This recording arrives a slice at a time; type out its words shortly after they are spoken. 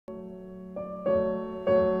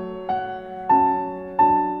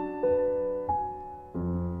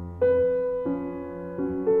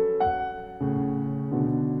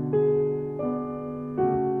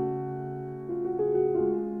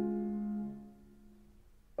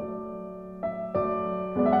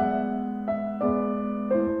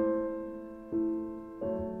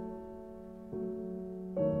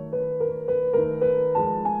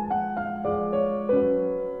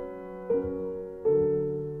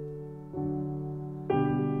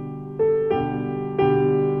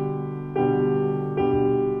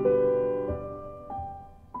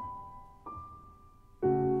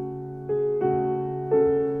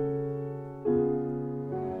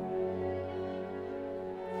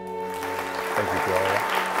Thank you, Gloria.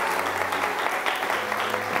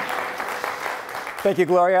 Thank you,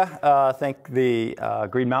 Gloria. Thank the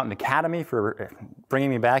Green Mountain Academy for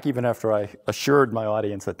bringing me back, even after I assured my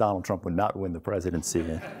audience that Donald Trump would not win the presidency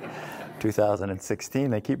in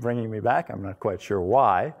 2016. They keep bringing me back. I'm not quite sure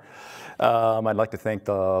why. I'd like to thank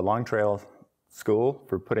the Long Trail School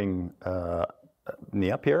for putting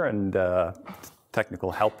me up here and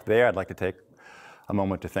technical help there. I'd like to take a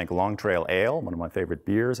moment to thank Long Trail Ale, one of my favorite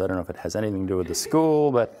beers. I don't know if it has anything to do with the school,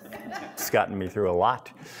 but it's gotten me through a lot.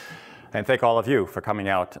 And thank all of you for coming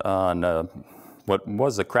out on what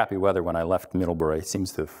was a crappy weather when I left Middlebury. It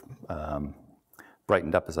seems to have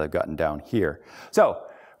brightened up as I've gotten down here. So,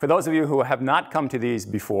 for those of you who have not come to these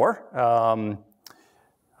before,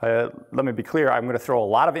 let me be clear, I'm going to throw a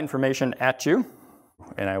lot of information at you,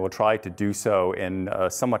 and I will try to do so in a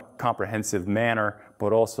somewhat comprehensive manner,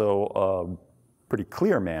 but also a pretty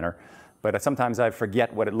clear manner. But sometimes I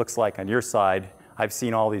forget what it looks like on your side. I've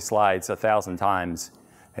seen all these slides 1,000 times,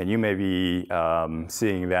 and you may be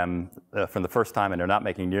seeing them for the first time, and they're not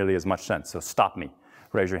making nearly as much sense. So stop me.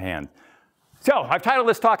 Raise your hand. So I've titled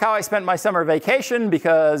this talk, How I Spent My Summer Vacation,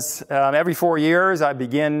 because every 4 years I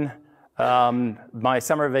begin my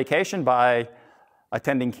summer vacation by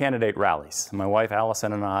attending candidate rallies. My wife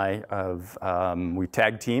Allison and I, we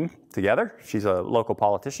tag team together. She's a local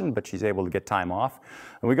politician, but she's able to get time off.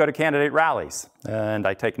 And we go to candidate rallies. And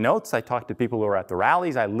I take notes. I talk to people who are at the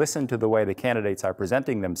rallies. I listen to the way the candidates are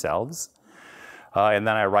presenting themselves. And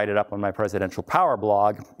then I write it up on my presidential power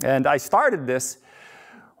blog. And I started this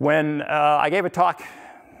when I gave a talk,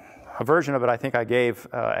 a version of it I think I gave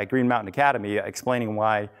at Green Mountain Academy, explaining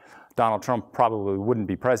why Donald Trump probably wouldn't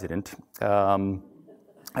be president.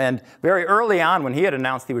 And very early on, when he had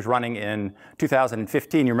announced he was running in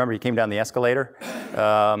 2015, you remember he came down the escalator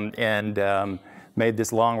and made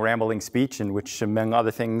this long, rambling speech in which, among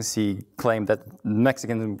other things, he claimed that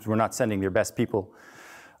Mexicans were not sending their best people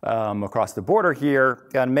across the border here,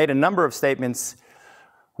 and made a number of statements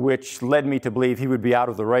which led me to believe he would be out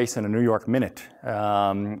of the race in a New York minute.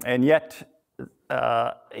 And yet,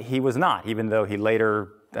 he was not, even though he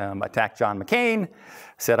later attacked John McCain,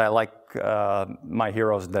 said, I like my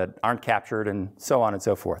heroes that aren't captured, and so on and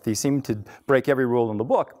so forth. He seemed to break every rule in the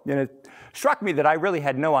book. And it struck me that I really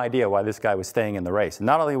had no idea why this guy was staying in the race. And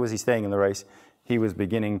not only was he staying in the race, he was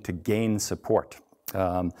beginning to gain support.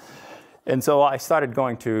 And so I started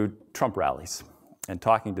going to Trump rallies and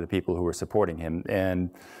talking to the people who were supporting him.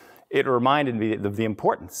 And it reminded me of the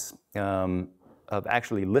importance of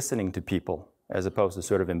actually listening to people as opposed to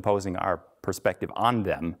sort of imposing our perspective on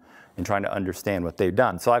them and trying to understand what they've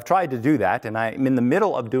done. So I've tried to do that, and I'm in the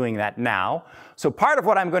middle of doing that now. So part of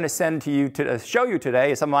what I'm going to send to you to show you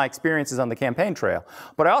today is some of my experiences on the campaign trail.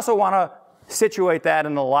 But I also want to situate that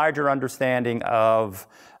in a larger understanding of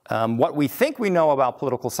what we think we know about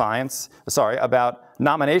political science, about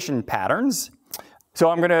nomination patterns. So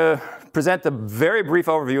I'm going to present a very brief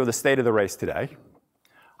overview of the state of the race today.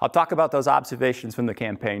 I'll talk about those observations from the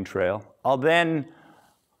campaign trail. I'll then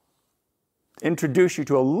introduce you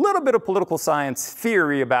to a little bit of political science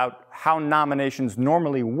theory about how nominations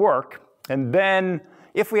normally work. And then,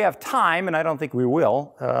 if we have time, and I don't think we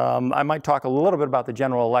will, I might talk a little bit about the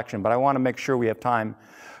general election, but I want to make sure we have time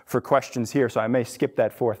for questions here, so I may skip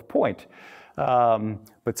that fourth point.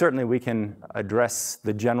 But certainly we can address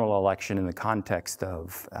the general election in the context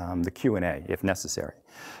of the Q&A, if necessary.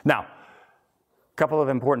 Now, a couple of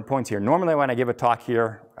important points here. Normally when I give a talk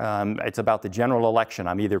here, it's about the general election.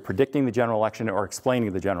 I'm either predicting the general election or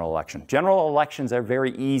explaining the general election. General elections are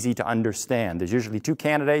very easy to understand. There's usually two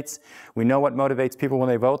candidates. We know what motivates people when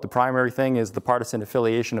they vote. The primary thing is the partisan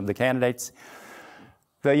affiliation of the candidates.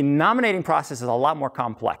 The nominating process is a lot more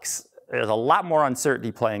complex. There's a lot more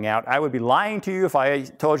uncertainty playing out. I would be lying to you if I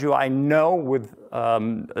told you I know with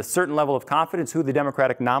a certain level of confidence who the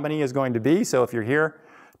Democratic nominee is going to be. So if you're here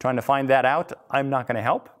trying to find that out, I'm not going to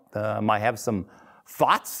help. I have some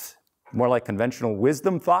thoughts, more like conventional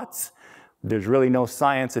wisdom thoughts. There's really no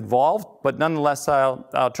science involved, but nonetheless,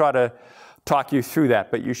 I'll try to talk you through that.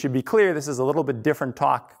 But you should be clear, this is a little bit different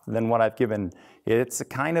talk than what I've given. It's a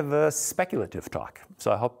kind of a speculative talk.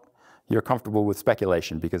 So I hope you're comfortable with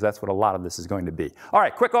speculation, because that's what a lot of this is going to be. All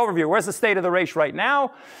right, quick overview. Where's the state of the race right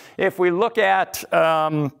now? If we look at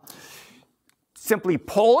simply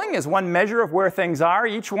polling as one measure of where things are,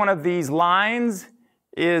 each one of these lines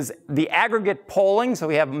is the aggregate polling. So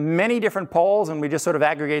we have many different polls, and we just sort of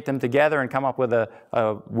aggregate them together and come up with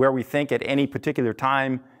where we think at any particular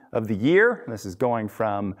time of the year. This is going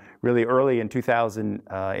from really early in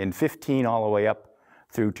 2015 all the way up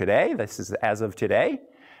through today. This is as of today.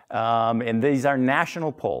 And these are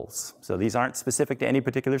national polls, so these aren't specific to any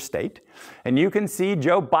particular state. And you can see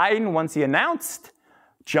Joe Biden, once he announced,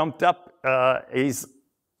 jumped up. He's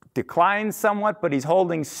declined somewhat, but he's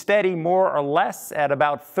holding steady more or less at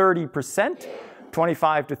about 30%,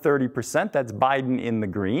 25 to 30%. That's Biden in the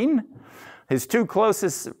green. His two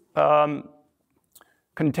closest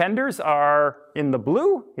contenders are in the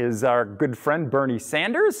blue, is our good friend Bernie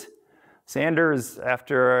Sanders. Sanders,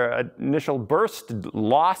 after an initial burst,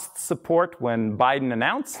 lost support when Biden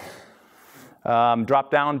announced,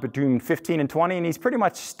 dropped down between 15 and 20, and he's pretty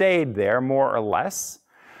much stayed there, more or less.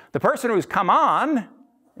 The person who's come on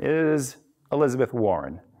is Elizabeth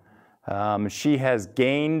Warren. She has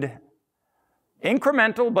gained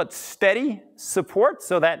incremental but steady support,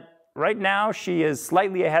 so that right now she is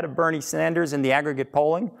slightly ahead of Bernie Sanders in the aggregate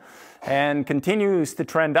polling, and continues to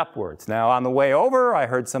trend upwards. Now, on the way over, I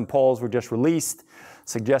heard some polls were just released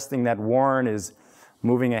suggesting that Warren is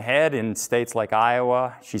moving ahead in states like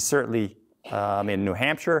Iowa. She's certainly in New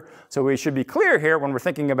Hampshire. So we should be clear here when we're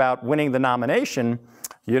thinking about winning the nomination.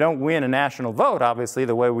 You don't win a national vote, obviously,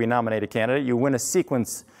 the way we nominate a candidate. You win a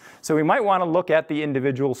sequence. So we might want to look at the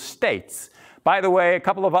individual states. By the way, a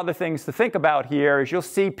couple of other things to think about here is you'll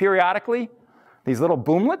see periodically these little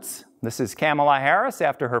boomlets. This is Kamala Harris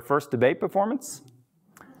after her first debate performance.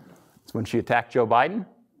 It's when she attacked Joe Biden,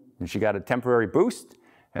 and she got a temporary boost,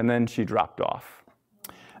 and then she dropped off.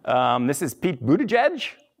 This is Pete Buttigieg.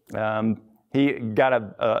 He got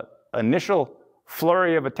an initial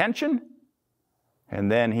flurry of attention,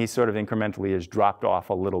 and then he sort of incrementally has dropped off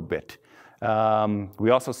a little bit. We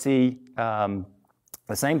also see the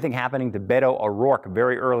same thing happening to Beto O'Rourke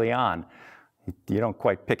very early on. You don't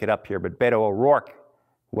quite pick it up here, but Beto O'Rourke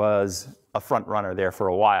was a front runner there for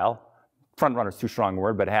a while. Front runner is too strong a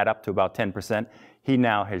word, but had up to about 10%. He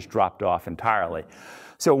now has dropped off entirely.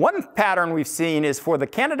 So one pattern we've seen is for the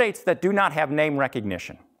candidates that do not have name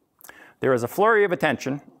recognition. There is a flurry of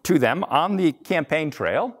attention to them on the campaign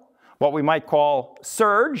trail, what we might call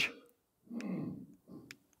surge.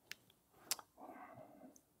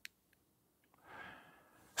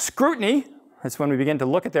 Scrutiny, that's when we begin to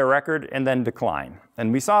look at their record, and then decline.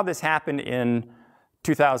 And we saw this happen in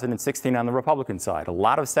 2016 on the Republican side. A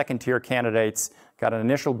lot of second-tier candidates got an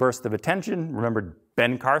initial burst of attention. Remember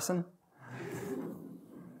Ben Carson?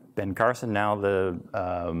 Ben Carson, now the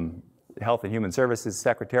Health and Human Services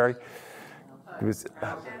Secretary. He was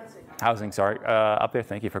housing, sorry, up there.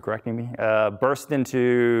 Thank you for correcting me. Burst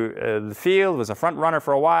into the field, was a front runner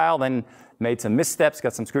for a while, then made some missteps,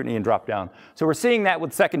 got some scrutiny, and dropped down. So we're seeing that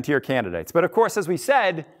with second-tier candidates. But of course, as we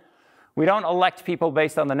said, we don't elect people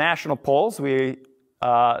based on the national polls. We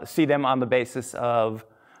see them on the basis of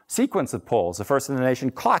sequence of polls. The first in the nation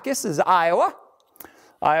caucus is Iowa.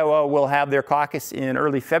 Iowa will have their caucus in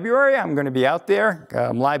early February. I'm going to be out there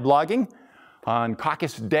live blogging on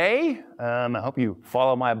caucus day. I hope you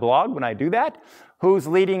follow my blog when I do that. Who's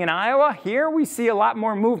leading in Iowa? Here we see a lot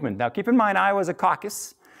more movement. Now keep in mind, Iowa is a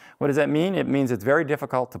caucus. What does that mean? It means it's very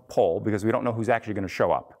difficult to poll because we don't know who's actually going to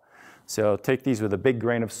show up. So take these with a big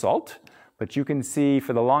grain of salt. But you can see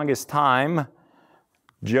for the longest time,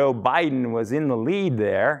 Joe Biden was in the lead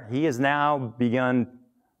there. He has now begun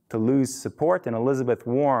to lose support, and Elizabeth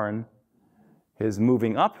Warren is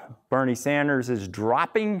moving up. Bernie Sanders is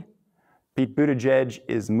dropping. Pete Buttigieg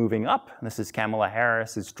is moving up. This is Kamala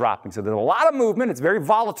Harris is dropping. So there's a lot of movement. It's very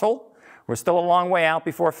volatile. We're still a long way out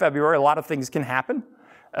before February. A lot of things can happen.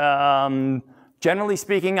 Generally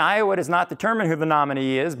speaking, Iowa does not determine who the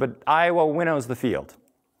nominee is, but Iowa winnows the field.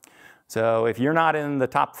 So if you're not in the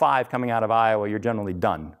top 5 coming out of Iowa, you're generally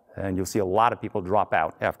done. And you'll see a lot of people drop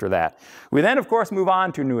out after that. We then, of course, move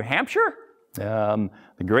on to New Hampshire, the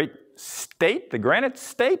great state, the Granite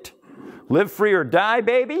State. Live free or die,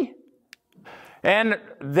 baby. And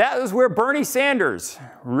that is where Bernie Sanders,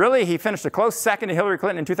 really, he finished a close second to Hillary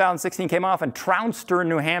Clinton in 2016, came off and trounced her in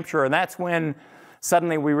New Hampshire. And that's when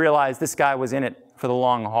suddenly we realized this guy was in it for the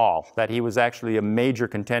long haul, that he was actually a major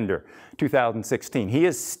contender, 2016. He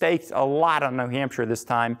has staked a lot on New Hampshire this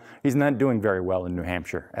time. He's not doing very well in New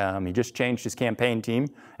Hampshire. He just changed his campaign team,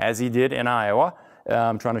 as he did in Iowa,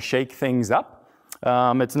 trying to shake things up.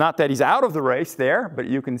 It's not that he's out of the race there, but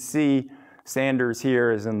you can see Sanders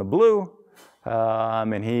here is in the blue,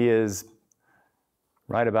 and he is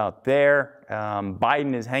right about there.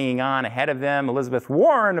 Biden is hanging on ahead of them. Elizabeth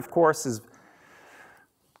Warren, of course, is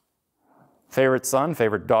favorite son,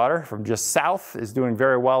 favorite daughter from just south, is doing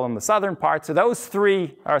very well in the southern part. So those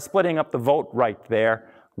three are splitting up the vote right there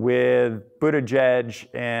with Buttigieg.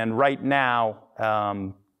 And right now,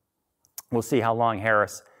 we'll see how long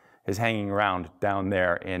Harris is hanging around down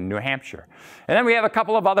there in New Hampshire. And then we have a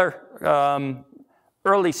couple of other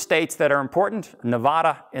early states that are important,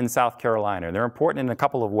 Nevada and South Carolina. They're important in a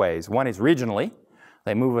couple of ways. One is regionally.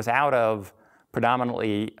 They move us out of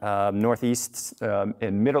predominantly northeast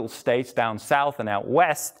and middle states down south and out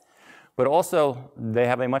west, but also they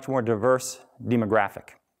have a much more diverse demographic.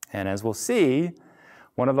 And as we'll see,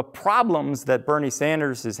 one of the problems that Bernie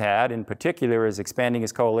Sanders has had in particular is expanding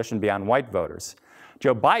his coalition beyond white voters.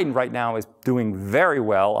 Joe Biden right now is doing very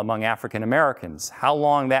well among African Americans. How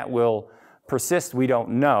long that will persist, we don't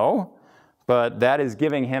know, but that is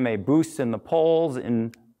giving him a boost in the polls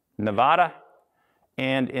in Nevada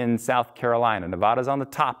and in South Carolina. Nevada's on the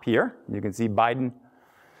top here. You can see Biden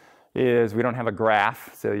is, we don't have a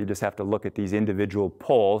graph, so you just have to look at these individual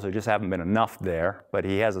polls. There just haven't been enough there, but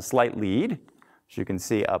he has a slight lead, as you can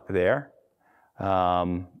see up there.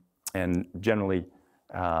 And generally,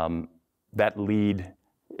 that lead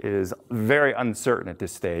is very uncertain at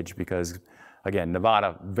this stage because, again,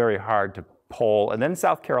 Nevada, very hard to poll. And then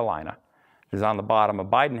South Carolina is on the bottom.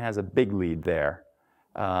 Biden has a big lead there.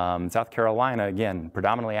 South Carolina, again,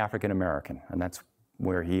 predominantly African American, and that's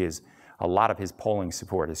where he is. A lot of his polling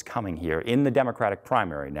support is coming here in the Democratic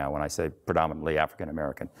primary now, when I say predominantly African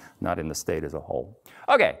American, not in the state as a whole.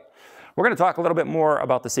 Okay, we're going to talk a little bit more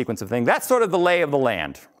about the sequence of things. That's sort of the lay of the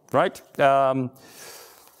land, right?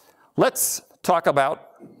 Let's talk about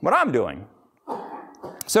what I'm doing.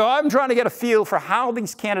 So I'm trying to get a feel for how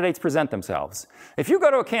these candidates present themselves. If you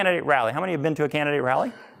go to a candidate rally, how many have been to a candidate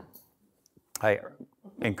rally? I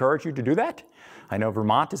encourage you to do that. I know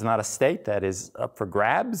Vermont is not a state that is up for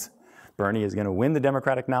grabs. Bernie is going to win the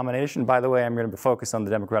Democratic nomination. By the way, I'm going to focus on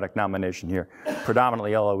the Democratic nomination here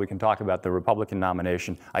predominantly, although we can talk about the Republican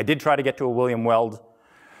nomination. I did try to get to a William Weld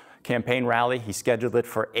campaign rally. He scheduled it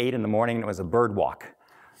for 8 in the morning, and it was a bird walk.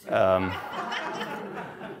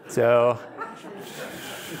 So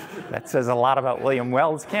that says a lot about William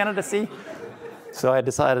Weld's candidacy. So I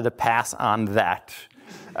decided to pass on that.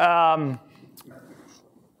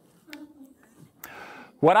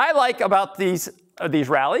 What I like about these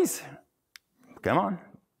rallies, come on,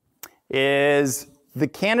 is the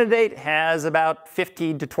candidate has about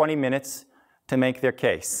 15 to 20 minutes to make their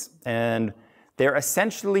case. And they're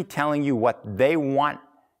essentially telling you what they want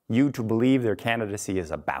you to believe their candidacy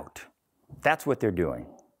is about. That's what they're doing.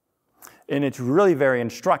 And it's really very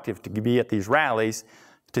instructive to be at these rallies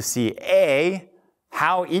to see, A,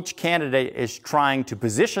 how each candidate is trying to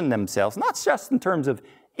position themselves, not just in terms of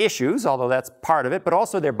issues, although that's part of it, but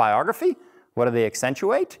also their biography. What do they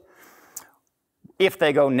accentuate? If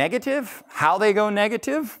they go negative, how they go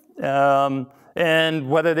negative, and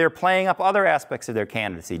whether they're playing up other aspects of their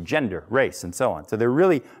candidacy, gender, race, and so on. So they're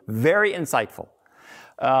really very insightful.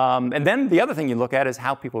 And then the other thing you look at is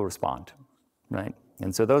how people respond, right?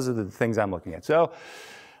 And so those are the things I'm looking at. So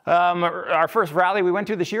our first rally we went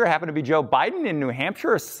to this year happened to be Joe Biden in New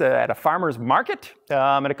Hampshire at a farmer's market.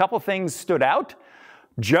 And a couple of things stood out.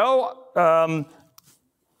 Joe,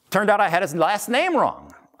 turned out I had his last name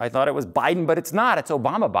wrong. I thought it was Biden, but it's not. It's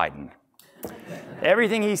Obama Biden.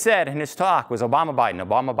 Everything he said in his talk was Obama Biden,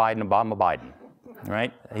 Obama Biden, Obama Biden,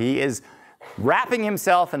 right? He is wrapping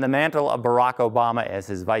himself in the mantle of Barack Obama as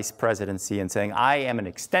his vice presidency and saying, I am an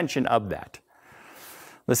extension of that.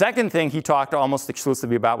 The second thing he talked almost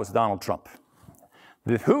exclusively about was Donald Trump.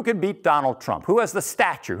 Who could beat Donald Trump? Who has the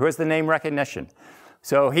stature? Who has the name recognition?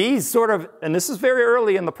 So he's sort of, and this is very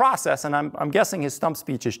early in the process, and I'm guessing his stump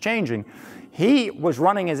speech is changing. He was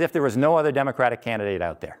running as if there was no other Democratic candidate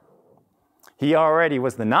out there. He already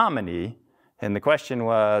was the nominee, and the question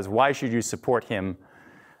was, why should you support him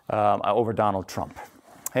over Donald Trump?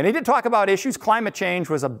 And he did talk about issues. Climate change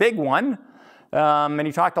was a big one. And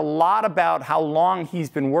he talked a lot about how long he's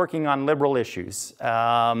been working on liberal issues.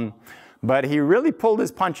 But he really pulled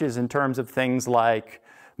his punches in terms of things like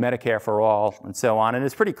Medicare for all and so on. And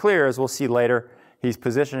it's pretty clear, as we'll see later, he's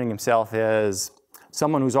positioning himself as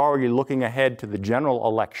someone who's already looking ahead to the general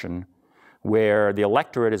election, where the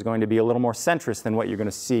electorate is going to be a little more centrist than what you're going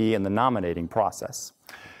to see in the nominating process.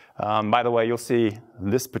 By the way, you'll see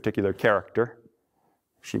this particular character.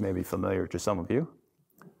 She may be familiar to some of you.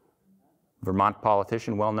 Vermont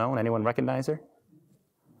politician, well known. Anyone recognize her?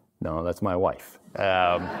 No, that's my wife.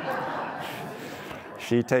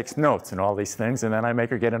 She takes notes and all these things, and then I make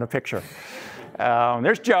her get in a picture.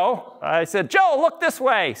 There's Joe. I said, Joe, look this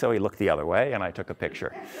way. So he looked the other way, and I took a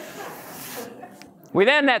picture. We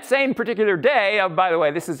then, that same particular day, by the way,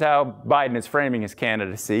 this is how Biden is framing his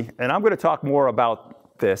candidacy, and I'm going to talk more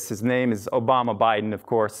about this. His name is Obama Biden, of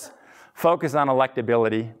course. Focus on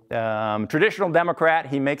electability. Traditional Democrat,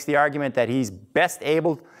 he makes the argument that he's best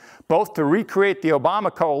able both to recreate the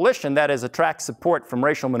Obama coalition, that is, attract support from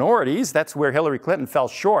racial minorities. That's where Hillary Clinton fell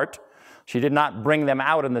short. She did not bring them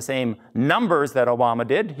out in the same numbers that Obama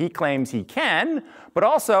did. He claims he can, but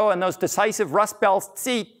also in those decisive Rust Belt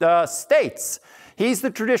states, he's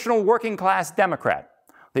the traditional working class Democrat,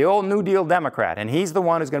 the old New Deal Democrat, and he's the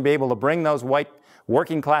one who's going to be able to bring those white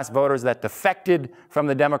working class voters that defected from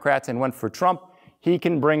the Democrats and went for Trump. He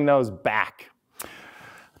can bring those back.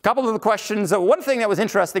 A couple of the questions. One thing that was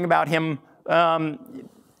interesting about him,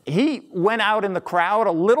 he went out in the crowd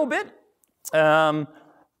a little bit.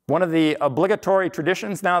 One of the obligatory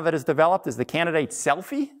traditions now that has developed is the candidate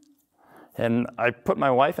selfie. And I put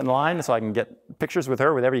my wife in line so I can get pictures with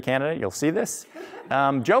her with every candidate. You'll see this.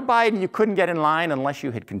 Joe Biden, you couldn't get in line unless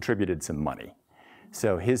you had contributed some money.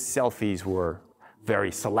 So his selfies were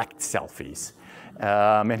very select selfies.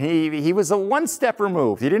 And he was a one-step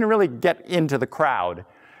removed. He didn't really get into the crowd,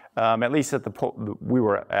 at least at the we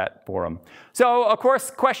were at for him. So, of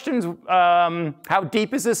course, questions, how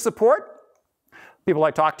deep is his support? People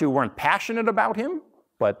I talked to weren't passionate about him,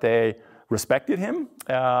 but they respected him.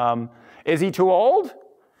 Is he too old?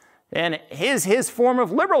 And is his form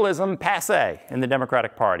of liberalism passé in the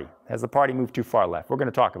Democratic Party? Has the party moved too far left? We're going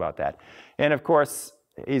to talk about that. And, of course,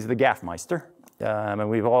 he's the gaffmeister. And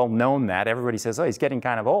we've all known that. Everybody says, oh, he's getting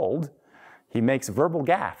kind of old. He makes verbal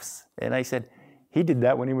gaffes. And I said, he did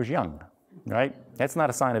that when he was young, right? That's not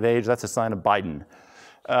a sign of age. That's a sign of Biden.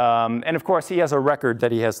 And, of course, he has a record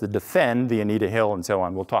that he has to defend, the Anita Hill and so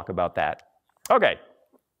on. We'll talk about that. Okay.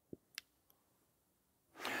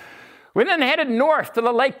 We then headed north to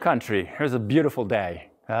the Lake Country. It was a beautiful day.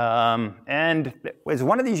 And it was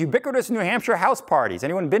one of these ubiquitous New Hampshire house parties.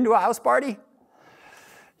 Anyone been to a house party?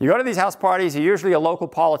 You go to these house parties, usually a local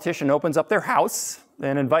politician opens up their house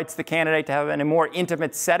and invites the candidate to have in a more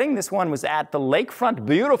intimate setting. This one was at the lakefront,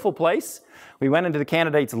 beautiful place. We went into the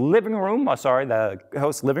candidate's living room, the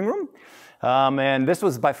host's living room. And this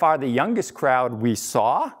was by far the youngest crowd we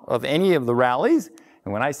saw of any of the rallies.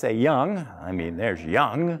 And when I say young, I mean there's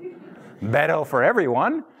young. Beto for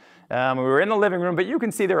everyone. We were in the living room, but you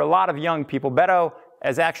can see there are a lot of young people. Beto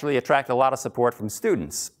has actually attracted a lot of support from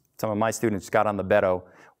students. Some of my students got on the Beto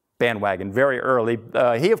bandwagon very early.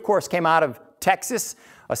 He, of course, came out of Texas,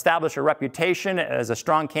 established a reputation as a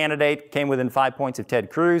strong candidate, came within 5 points of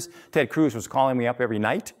Ted Cruz. Ted Cruz was calling me up every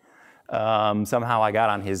night. Somehow I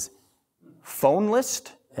got on his phone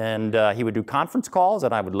list, and he would do conference calls,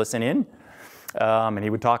 and I would listen in. And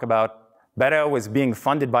he would talk about Beto was being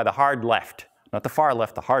funded by the hard left, not the far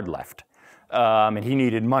left, the hard left. And he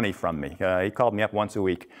needed money from me. He called me up once a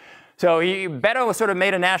week. So Beto sort of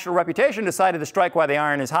made a national reputation, decided to strike while the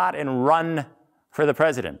iron is hot and run for the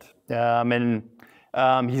president. He's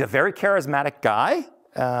a very charismatic guy,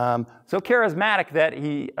 so charismatic that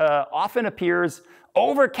he often appears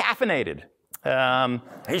over-caffeinated.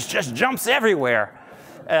 He just jumps everywhere.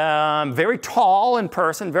 Very tall in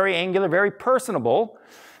person, very angular, very personable,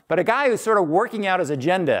 but a guy who's sort of working out his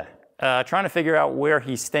agenda, trying to figure out where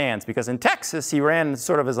he stands. Because in Texas, he ran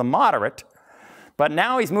sort of as a moderate, but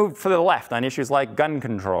now he's moved for the left on issues like gun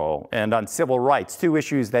control and on civil rights, two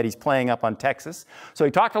issues that he's playing up on Texas. So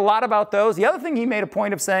he talked a lot about those. The other thing he made a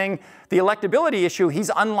point of saying, the electability issue,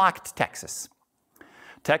 he's unlocked Texas.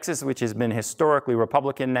 Texas, which has been historically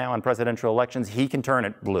Republican now in presidential elections, he can turn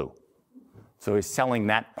it blue. So he's selling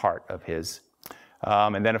that part of his.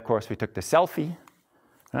 And then, of course, we took the selfie,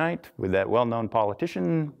 right, with that well-known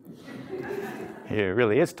politician. He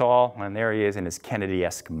really is tall, and there he is in his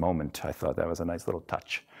Kennedy-esque moment. I thought that was a nice little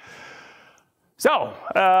touch. So,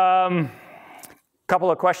 a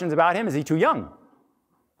couple of questions about him. Is he too young?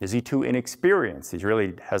 Is he too inexperienced? He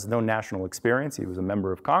really has no national experience. He was a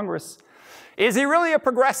member of Congress. Is he really a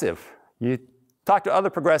progressive? You talk to other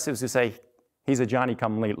progressives who say he's a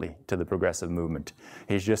Johnny-come-lately to the progressive movement.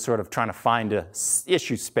 He's just sort of trying to find a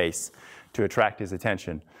issue space to attract his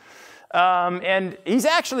attention. And he's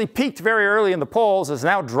actually peaked very early in the polls, has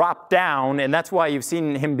now dropped down, and that's why you've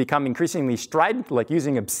seen him become increasingly strident, like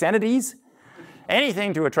using obscenities,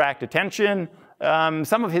 anything to attract attention.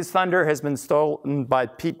 Some of his thunder has been stolen by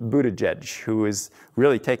Pete Buttigieg, who is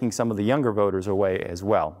really taking some of the younger voters away as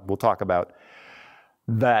well. We'll talk about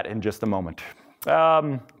that in just a moment.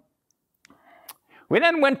 We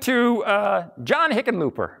then went to John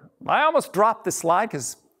Hickenlooper. I almost dropped this slide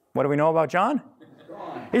because what do we know about John?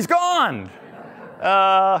 He's gone.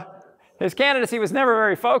 His candidacy was never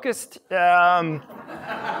very focused.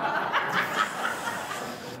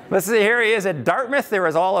 Let's see, here he is at Dartmouth. There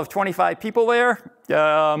was all of 25 people there.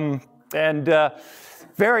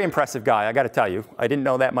 Very impressive guy, I got to tell you. I didn't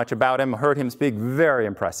know that much about him. Heard him speak, very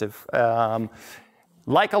impressive.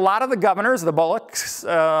 Like a lot of the governors, the Bullocks,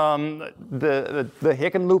 the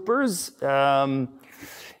Hickenloopers,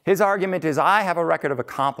 his argument is, I have a record of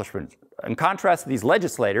accomplishment. in contrast to these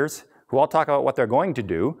legislators who all talk about what they're going to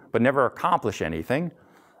do but never accomplish anything,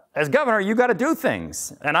 as governor, you got to do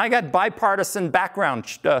things. And I got bipartisan background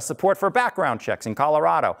support for background checks in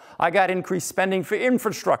Colorado. I got increased spending for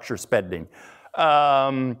infrastructure spending.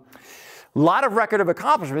 Lot of record of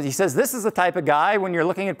accomplishments. He says this is the type of guy, when you're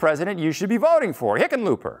looking at president, you should be voting for.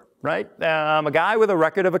 Hickenlooper, right? A guy with a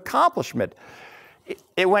record of accomplishment.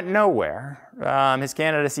 It went nowhere. His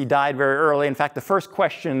candidacy died very early. In fact, the first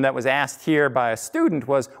question that was asked here by a student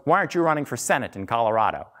was, why aren't you running for Senate in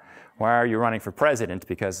Colorado? Why are you running for president?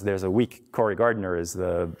 Because there's a weak Cory Gardner, is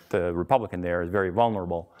the Republican there, is very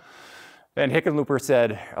vulnerable. And Hickenlooper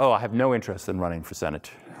said, oh, I have no interest in running for Senate.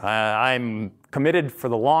 I'm committed for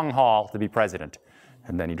the long haul to be president.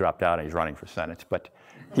 And then he dropped out and he's running for Senate. But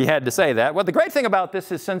he had to say that. Well, the great thing about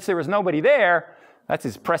this is since there was nobody there, that's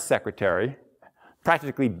his press secretary,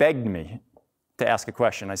 practically begged me to ask a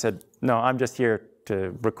question. I said, no, I'm just here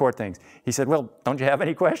to record things. He said, well, don't you have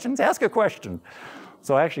any questions? Ask a question.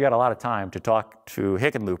 So I actually got a lot of time to talk to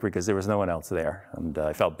Hickenlooper because there was no one else there. And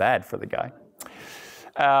I felt bad for the guy.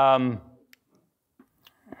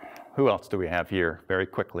 Who else do we have here very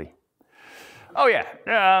quickly? Oh yeah,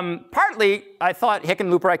 partly I thought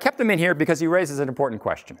Hickenlooper, I kept him in here because he raises an important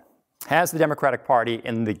question. Has the Democratic Party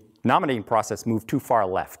in the nominating process moved too far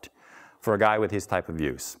left for a guy with his type of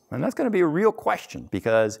views? And that's going to be a real question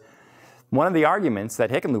because one of the arguments that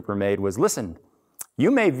Hickenlooper made was, listen, you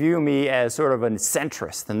may view me as sort of a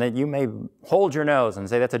centrist and that you may hold your nose and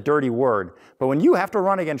say that's a dirty word, but when you have to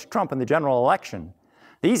run against Trump in the general election,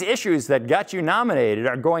 these issues that got you nominated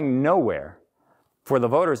are going nowhere for the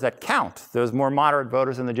voters that count, those more moderate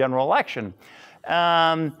voters in the general election.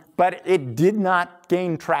 But it did not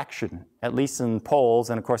gain traction, at least in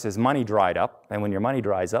polls, and of course his money dried up, and when your money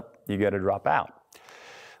dries up, you got to drop out.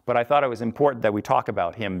 But I thought it was important that we talk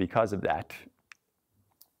about him because of that.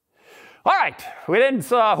 All right, we then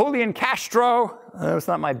saw Julian Castro. It's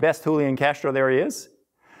not my best Julian Castro, there he is.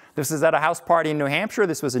 This is at a house party in New Hampshire.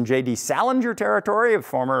 This was in J.D. Salinger territory, a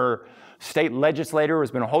former state legislator who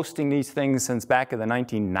has been hosting these things since back in the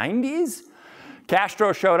 1990s.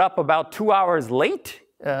 Castro showed up about 2 hours late,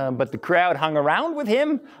 but the crowd hung around with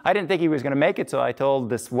him. I didn't think he was going to make it, so I told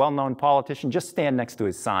this well-known politician, just stand next to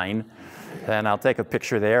his sign, and I'll take a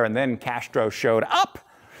picture there. And then Castro showed up.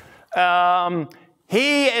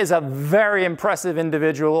 He is a very impressive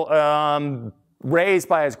individual. Raised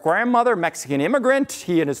by his grandmother, Mexican immigrant.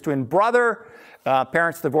 He and his twin brother,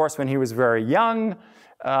 parents divorced when he was very young.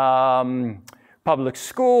 Public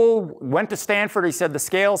school, went to Stanford. He said, the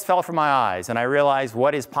scales fell from my eyes, and I realized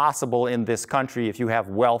what is possible in this country if you have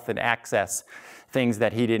wealth and access, things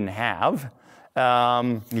that he didn't have.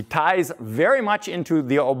 He ties very much into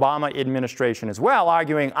the Obama administration as well,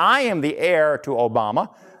 arguing, I am the heir to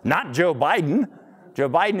Obama, not Joe Biden. Joe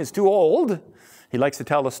Biden is too old. He likes to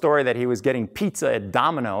tell the story that he was getting pizza at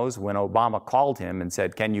Domino's when Obama called him and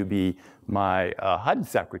said, can you be my HUD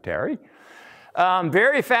secretary?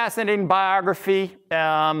 Very fascinating biography.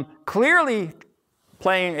 Clearly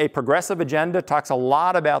playing a progressive agenda, talks a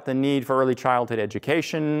lot about the need for early childhood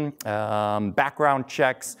education, background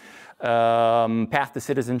checks, path to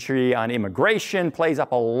citizenship on immigration, plays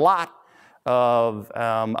up a lot of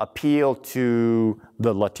appeal to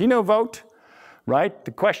the Latino vote, right?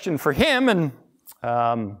 The question for him, and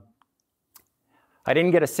I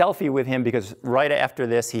didn't get a selfie with him because right after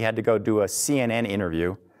this he had to go do a CNN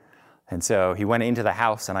interview. And so he went into the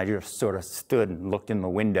house and I just sort of stood and looked in the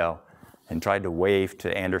window and tried to wave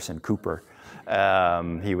to Anderson Cooper.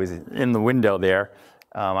 He was in the window there.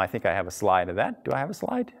 I think I have a slide of that. Do I have a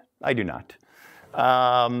slide? I do not.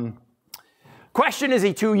 Question, is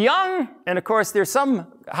he too young? And of course there's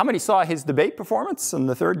how many saw his debate performance in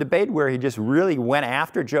the third debate where he just really went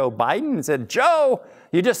after Joe Biden and said, Joe,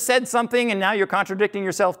 you just said something and now you're contradicting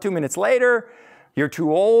yourself 2 minutes later. You're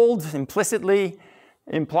too old, implicitly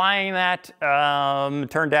implying that.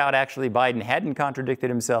 Turned out actually Biden hadn't contradicted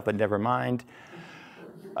himself, but never mind.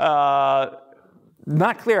 Not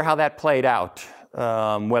clear how that played out,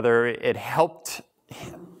 whether it helped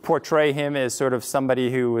portray him as sort of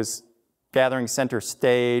somebody who was gathering center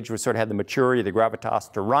stage, who sort of had the maturity, the gravitas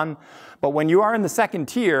to run. But when you are in the second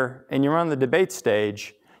tier and you're on the debate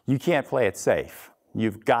stage, you can't play it safe.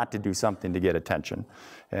 You've got to do something to get attention.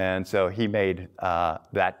 And so he made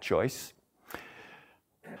that choice.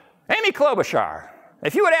 Amy Klobuchar.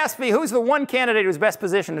 If you had asked me who's the one candidate who's best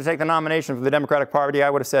positioned to take the nomination for the Democratic Party, I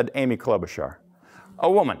would have said Amy Klobuchar. A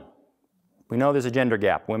woman. We know there's a gender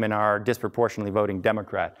gap. Women are disproportionately voting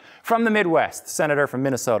Democrat. From the Midwest, senator from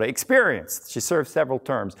Minnesota, experienced. She served several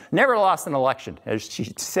terms. Never lost an election, as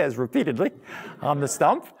she says repeatedly on the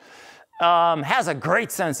stump. has a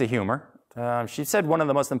great sense of humor. She said one of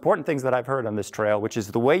the most important things that I've heard on this trail, which is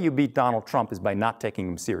the way you beat Donald Trump is by not taking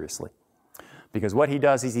him seriously. Because what he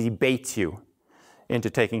does is he baits you into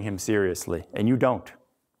taking him seriously, and you don't.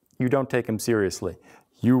 You don't take him seriously.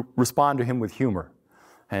 You respond to him with humor.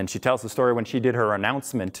 And she tells the story when she did her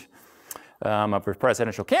announcement of her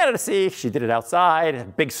presidential candidacy. She did it outside. A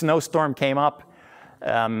big snowstorm came up.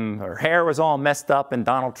 Her hair was all messed up, and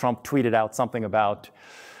Donald Trump tweeted out something about,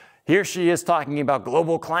 here she is talking about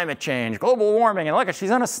global climate change, global warming, and look,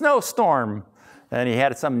 she's on a snowstorm. And he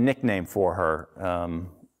had some nickname for her.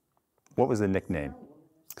 What was the nickname?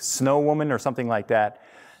 Snow Woman or something like that.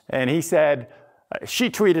 And he said, she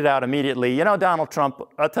tweeted out immediately, you know, Donald Trump,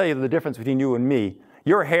 I'll tell you the difference between you and me.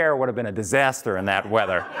 Your hair would have been a disaster in that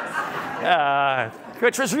weather.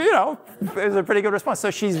 Which was, you know, is a pretty good response.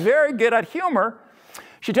 So she's very good at humor.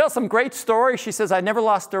 She tells some great stories. She says, I never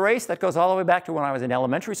lost a race. That goes all the way back to when I was in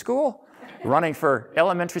elementary school, running for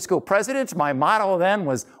elementary school president. My motto then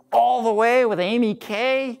was all the way with Amy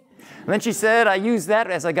Kay. And then she said, I used that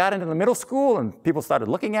as I got into the middle school, and people started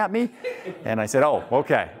looking at me. And I said, oh,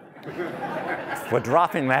 okay. We're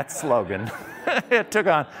dropping that slogan. It took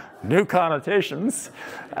on new connotations.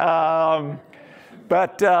 And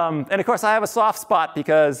of course, I have a soft spot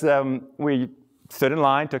because we stood in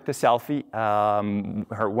line, took the selfie.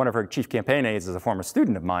 One of her chief campaign aides is a former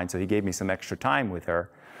student of mine, so he gave me some extra time with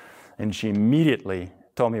her. And she immediately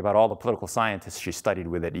told me about all the political scientists she studied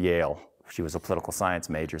with at Yale. She was a political science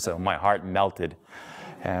major, so my heart melted.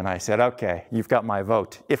 And I said, okay, you've got my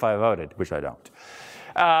vote, if I voted, which I don't.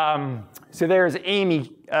 So there's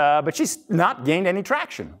Amy, but she's not gained any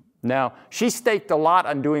traction. Now, she staked a lot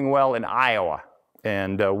on doing well in Iowa,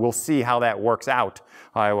 and we'll see how that works out.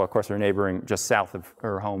 Iowa, of course, her neighboring just south of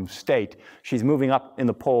her home state. She's moving up in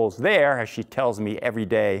the polls there, as she tells me every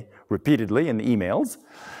day, repeatedly in the emails,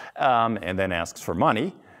 and then asks for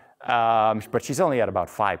money. But she's only at about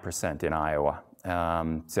 5% in Iowa.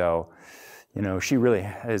 So, you know, she really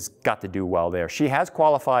has got to do well there. She has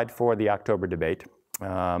qualified for the October debate,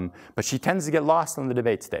 but she tends to get lost on the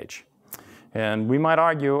debate stage. And we might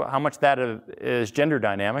argue how much that is gender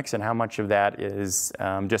dynamics and how much of that is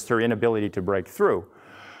just her inability to break through.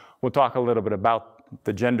 We'll talk a little bit about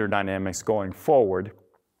the gender dynamics going forward.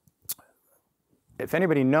 If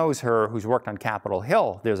anybody knows her who's worked on Capitol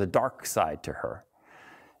Hill, there's a dark side to her.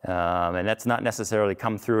 And that's not necessarily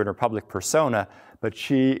come through in her public persona, but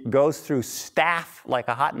she goes through staff like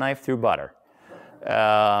a hot knife through butter.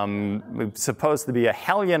 Supposed to be a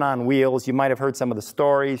hellion on wheels. You might have heard some of the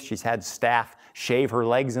stories. She's had staff shave her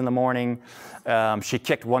legs in the morning. She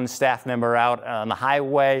kicked one staff member out on the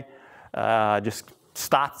highway, just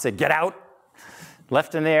stopped, said, get out.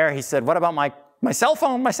 Left him there. He said, what about my cell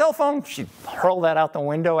phone, my cell phone? She hurled that out the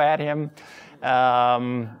window at him.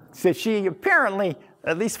 So she apparently,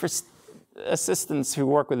 at least for assistants who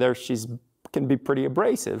work with her, can be pretty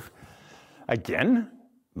abrasive. Again,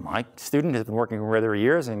 my student has been working with her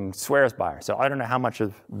years and swears by her. So I don't know how much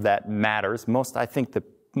of that matters. I think the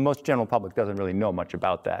most general public doesn't really know much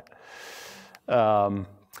about that.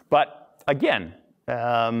 But again,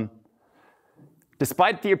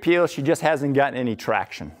 despite the appeal, she just hasn't gotten any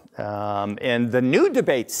traction. And the new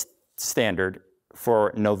debate standard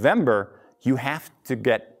for November, you have to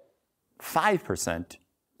get 5%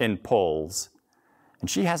 in polls. And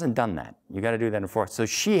she hasn't done that. You got to do that in fourth. So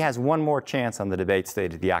she has one more chance on the debate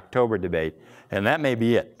stage, the October debate, and that may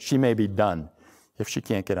be it. She may be done if she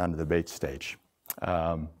can't get on the debate stage.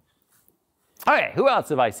 Okay, who else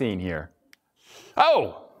have I seen here?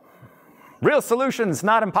 Oh, real solutions,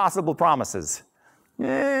 not impossible promises.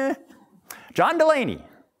 John Delaney,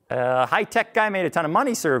 a high-tech guy, made a ton of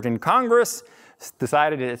money, served in Congress,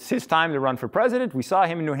 decided it's his time to run for president. We saw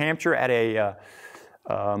him in New Hampshire at a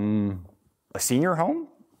senior home.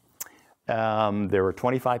 There were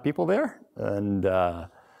 25 people there, and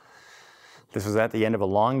this was at the end of a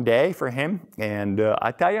long day for him. And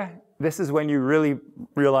I tell you, this is when you really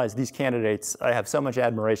realize these candidates, I have so much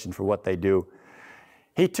admiration for what they do.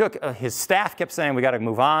 He took, his staff kept saying, we got to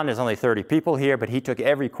move on, there's only 30 people here, but he took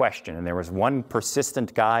every question. And there was one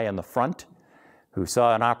persistent guy in the front who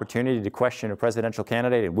saw an opportunity to question a presidential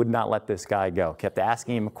candidate and would not let this guy go. Kept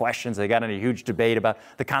asking him questions. They got in a huge debate about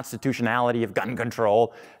the constitutionality of gun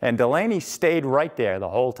control. And Delaney stayed right there the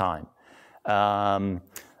whole time. I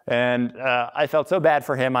felt so bad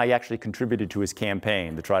for him, I actually contributed to his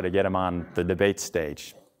campaign to try to get him on the debate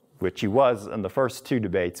stage, which he was in the first two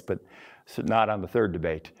debates, but not on the third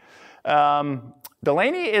debate.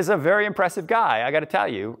 Delaney is a very impressive guy, I got to tell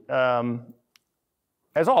you,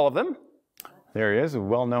 as all of them. There he is, a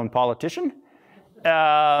well-known politician.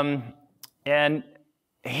 And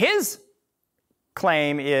his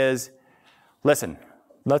claim is, listen,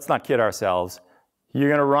 let's not kid ourselves. You're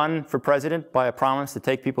going to run for president by a promise to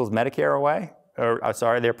take people's Medicare away, or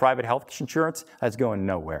sorry, their private health insurance? That's going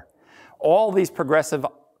nowhere. All these progressive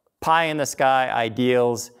pie-in-the-sky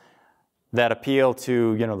ideals that appeal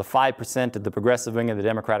to, the 5% of the progressive wing of the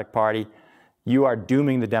Democratic Party, you are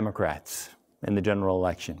dooming the Democrats in the general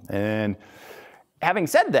election. And having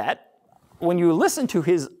said that, when you listen to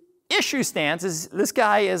his issue stances, this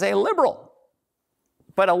guy is a liberal,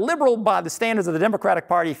 but a liberal by the standards of the Democratic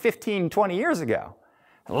Party 15, 20 years ago,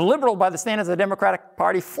 a liberal by the standards of the Democratic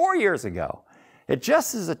Party 4 years ago. It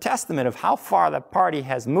just is a testament of how far the party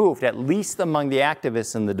has moved, at least among the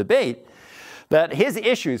activists in the debate, that his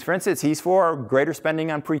issues, for instance, he's for greater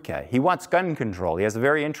spending on pre-K. He wants gun control. He has a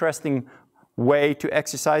very interesting way to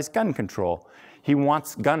exercise gun control. He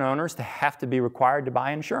wants gun owners to have to be required to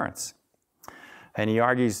buy insurance. And he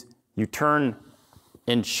argues you turn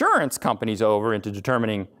insurance companies over into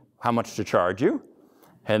determining how much to charge you.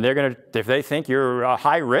 And they're going to, if they think you're a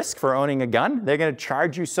high risk for owning a gun, they're going to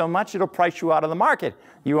charge you so much it'll price you out of the market.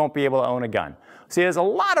 You won't be able to own a gun. See, there's a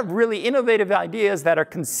lot of really innovative ideas that are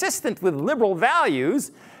consistent with liberal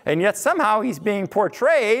values, and yet somehow he's being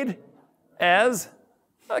portrayed as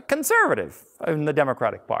a conservative in the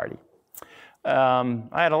Democratic Party. I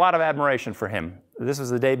had a lot of admiration for him. This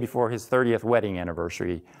was the day before his 30th wedding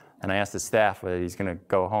anniversary, and I asked the staff whether he's going to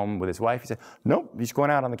go home with his wife. He said, nope, he's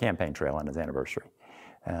going out on the campaign trail on his anniversary,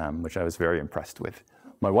 which I was very impressed with.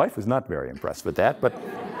 My wife was not very impressed with that, but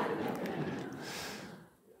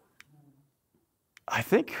I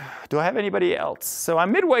think, do I have anybody else? So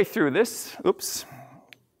I'm midway through this. Oops.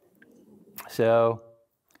 So,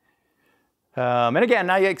 and again,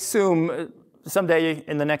 I assume someday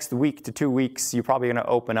in the next week to 2 weeks, you're probably going to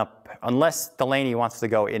open up, unless Delaney wants to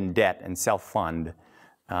go in debt and self-fund,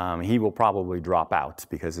 he will probably drop out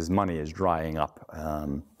because his money is drying up.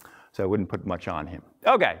 So I wouldn't put much on him.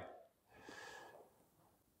 Okay.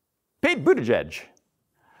 Pete Buttigieg.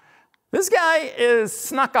 This guy is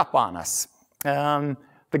snuck up on us. The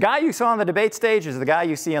guy you saw on the debate stage is the guy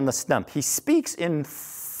you see on the stump. He speaks in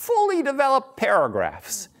fully developed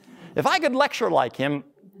paragraphs. If I could lecture like him,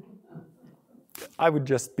 I would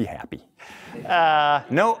just be happy.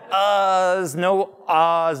 No uhs, no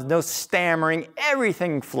ahs, no stammering.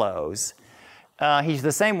 Everything flows. He's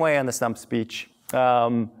the same way on the stump speech.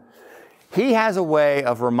 He has a way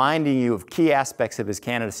of reminding you of key aspects of his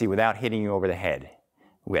candidacy without hitting you over the head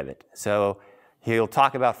with it. So he'll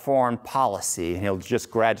talk about foreign policy, and he'll just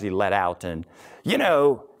gradually let out and,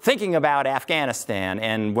 thinking about Afghanistan,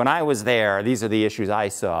 and when I was there, these are the issues I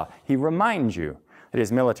saw. He reminds you that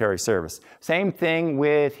his military service. Same thing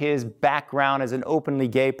with his background as an openly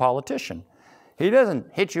gay politician. He doesn't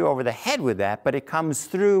hit you over the head with that, but it comes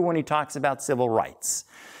through when he talks about civil rights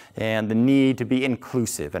and the need to be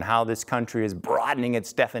inclusive and how this country is broadening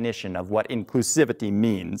its definition of what inclusivity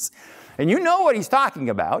means. And you know what he's talking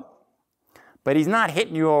about, but he's not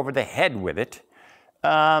hitting you over the head with it.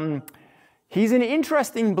 He's an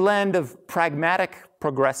interesting blend of pragmatic,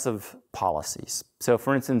 progressive policies. So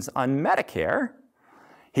for instance, on Medicare,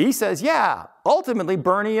 he says, yeah, ultimately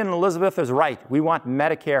Bernie and Elizabeth is right. We want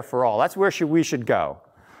Medicare for all. That's where we should go.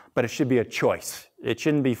 But it should be a choice. It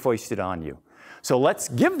shouldn't be foisted on you. So let's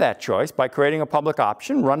give that choice by creating a public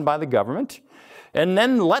option run by the government, and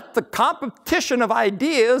then let the competition of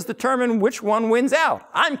ideas determine which one wins out.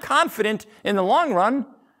 I'm confident in the long run,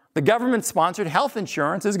 the government-sponsored health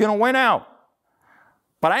insurance is going to win out.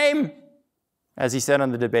 But as he said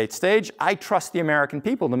on the debate stage, I trust the American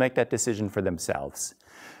people to make that decision for themselves.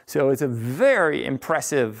 So it's a very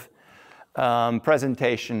impressive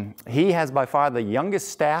presentation. He has by far the youngest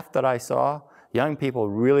staff that I saw. Young people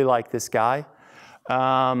really like this guy.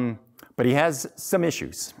 But he has some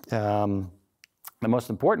issues. The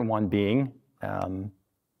most important one being,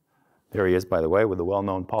 there he is, by the way, with a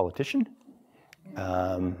well-known politician.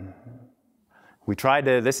 We tried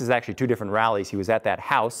to, this is actually 2 different rallies. He was at that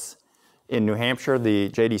house in New Hampshire, the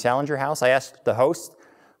J.D. Salinger house. I asked the host,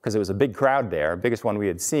 because it was a big crowd there, biggest one we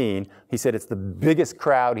had seen. He said it's the biggest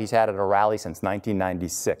crowd he's had at a rally since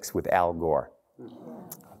 1996 with Al Gore,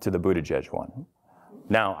 to the Buttigieg one.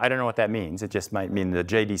 Now, I don't know what that means. It just might mean the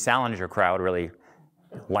J.D. Salinger crowd really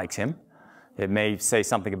likes him. It may say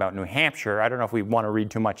something about New Hampshire. I don't know if we want to read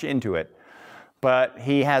too much into it. But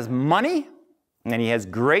he has money, and he has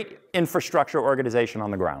great infrastructure organization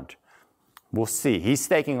on the ground. We'll see. He's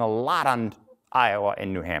staking a lot on Iowa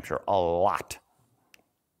and New Hampshire, a lot.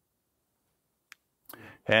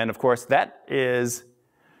 And of course, that is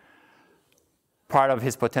part of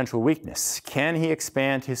his potential weakness. Can he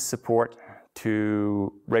expand his support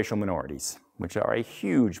to racial minorities? which are a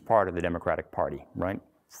huge part of the Democratic Party, right?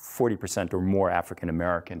 40% or more African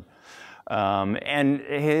American. And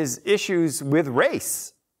his issues with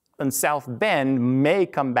race in South Bend may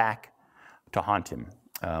come back to haunt him.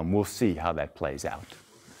 We'll see how that plays out.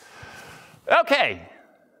 Okay,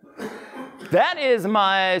 that is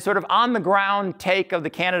my sort of on-the-ground take of the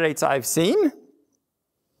candidates I've seen.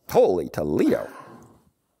 Holy Toledo.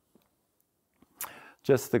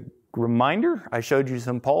 Just a reminder, I showed you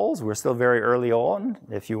some polls. We're still very early on.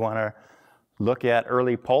 If you want to look at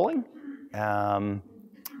early polling,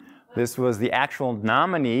 this was the actual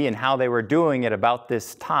nominee and how they were doing at about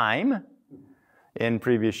this time in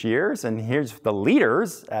previous years. And here's the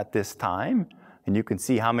leaders at this time. And you can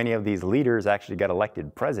see how many of these leaders actually got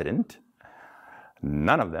elected president.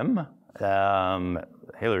 None of them.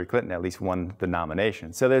 Hillary Clinton at least won the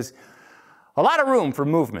nomination. So there's a lot of room for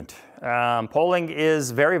movement. Polling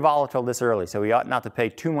is very volatile this early, so we ought not to pay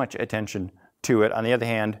too much attention to it. On the other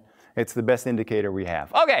hand, it's the best indicator we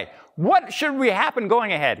have. Okay, what should we happen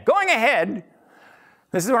going ahead? Going ahead,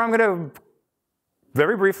 this is where I'm going to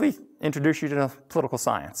very briefly introduce you to political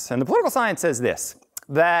science. And the political science says this,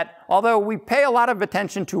 that although we pay a lot of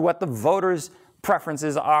attention to what the voters'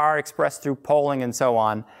 preferences are expressed through polling and so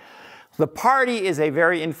on, the party is a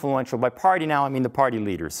very influential, by party now I mean the party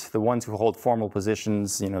leaders, the ones who hold formal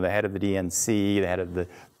positions, you know, the head of the DNC, the head of the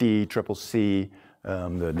DCCC,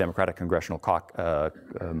 the Democratic Congressional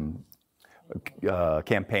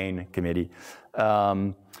Campaign Committee.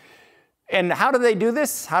 And how do they do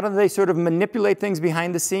this? How do they sort of manipulate things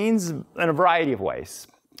behind the scenes? In a variety of ways.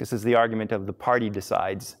 This is the argument of the party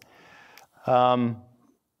decides. And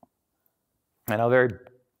I'll very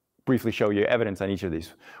briefly show you evidence on each of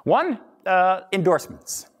these. One,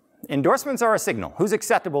 endorsements. Endorsements are a signal. Who's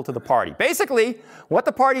acceptable to the party? Basically, what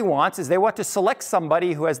the party wants is they want to select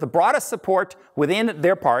somebody who has the broadest support within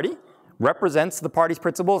their party, represents the party's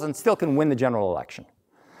principles, and still can win the general election.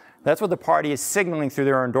 That's what the party is signaling through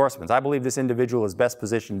their endorsements. I believe this individual is best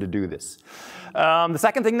positioned to do this. The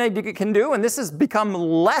second thing they can do, and this has become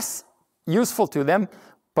less useful to them,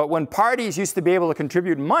 but when parties used to be able to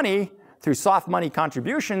contribute money through soft money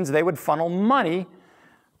contributions, they would funnel money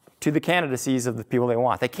to the candidacies of the people they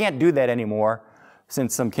want. They can't do that anymore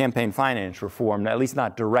since some campaign finance reform, at least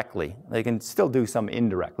not directly. They can still do some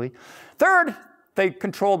indirectly. Third, they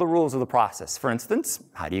control the rules of the process. For instance,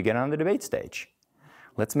 how do you get on the debate stage?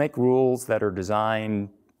 Let's make rules that are designed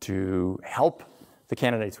to help the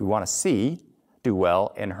candidates we want to see do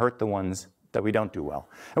well and hurt the ones that we don't do well.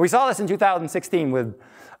 And we saw this in 2016 with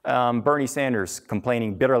Bernie Sanders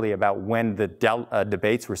complaining bitterly about when the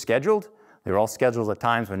debates were scheduled. They were all scheduled at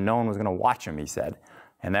times when no one was going to watch them, he said.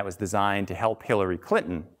 And that was designed to help Hillary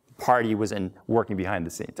Clinton. The party was working behind the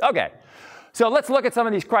scenes. Okay, so let's look at some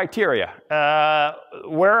of these criteria.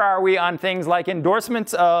 Where are we on things like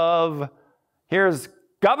endorsements of, here's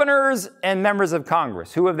governors and members of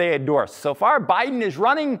Congress. Who have they endorsed? So far, Biden is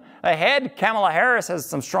running ahead. Kamala Harris has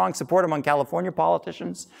some strong support among California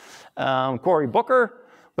politicians. Cory Booker.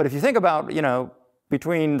 But if you think about, you know,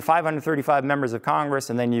 between 535 members of Congress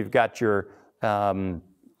and then you've got your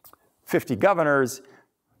 50 governors,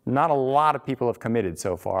 not a lot of people have committed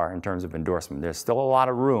so far in terms of endorsement. There's still a lot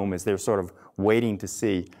of room as they're sort of waiting to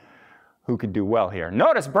see who could do well here.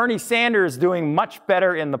 Notice Bernie Sanders doing much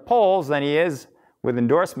better in the polls than he is with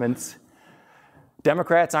endorsements.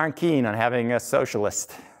 Democrats aren't keen on having a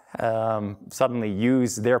socialist suddenly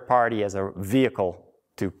use their party as a vehicle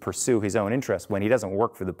to pursue his own interests when he doesn't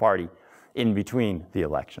work for the party in between the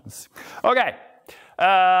elections. Okay,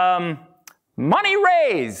 money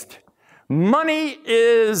raised. Money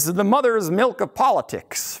is the mother's milk of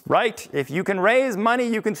politics, right? If you can raise money,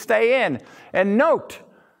 you can stay in. And note,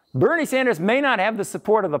 Bernie Sanders may not have the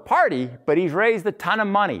support of the party, but he's raised a ton of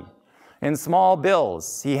money in small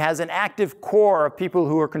bills. He has an active core of people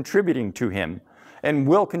who are contributing to him and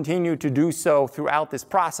will continue to do so throughout this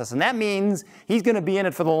process. And that means he's going to be in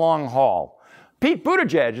it for the long haul. Pete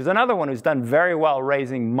Buttigieg is another one who's done very well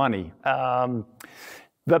raising money.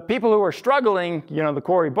 The people who are struggling, you know, the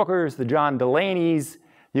Cory Bookers, the John Delaney's,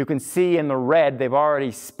 you can see in the red they've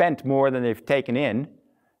already spent more than they've taken in.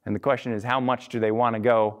 And the question is, how much do they want to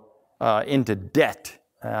go into debt?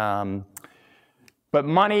 But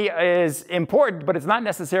money is important, but it's not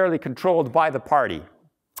necessarily controlled by the party.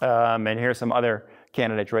 And here's some other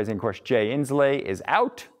candidates raising. Of course, Jay Inslee is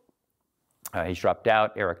out. He's dropped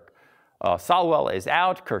out. Eric Swalwell is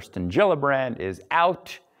out. Kirsten Gillibrand is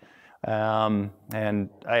out. And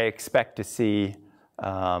I expect to see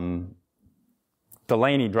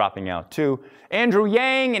Delaney dropping out too. Andrew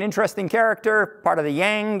Yang, an interesting character, part of the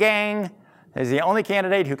Yang gang, He's the only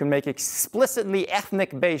candidate who can make explicitly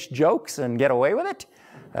ethnic-based jokes and get away with it.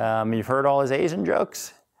 You've heard all his Asian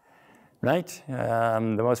jokes, right?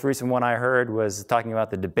 The most recent one I heard was talking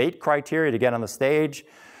about the debate criteria to get on the stage.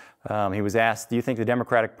 He was asked, do you think the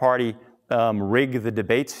Democratic Party rigged the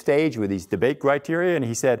debate stage with these debate criteria? And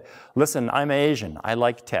he said, listen, I'm Asian. I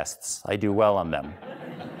like tests. I do well on them.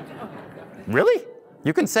 Really?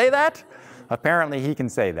 You can say that? Apparently he can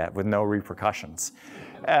say that with no repercussions.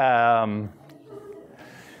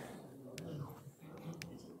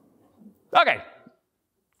 Okay.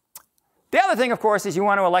 The other thing, of course, is you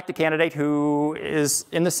want to elect a candidate who is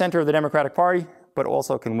in the center of the Democratic Party, but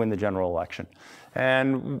also can win the general election.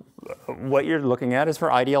 And what you're looking at is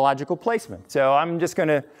for ideological placement. So I'm just going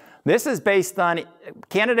to, this is based on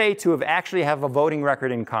candidates who actually have a voting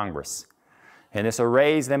record in Congress. And this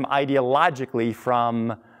arrays them ideologically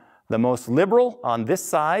from the most liberal on this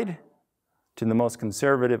side to the most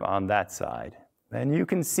conservative on that side. And you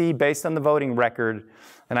can see based on the voting record,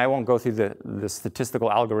 and I won't go through the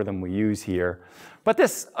statistical algorithm we use here, but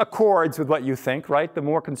this accords with what you think, right? The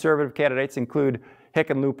more conservative candidates include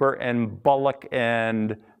Hickenlooper and Bullock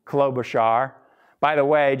and Klobuchar. By the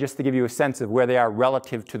way, just to give you a sense of where they are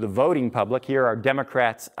relative to the voting public, here are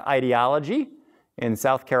Democrats' ideology in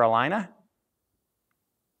South Carolina.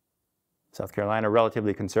 South Carolina,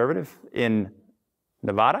 relatively conservative. In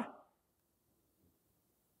Nevada.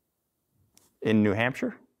 In New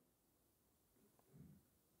Hampshire.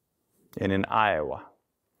 And in Iowa.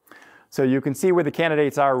 So you can see where the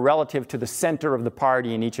candidates are relative to the center of the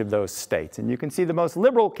party in each of those states. And you can see the most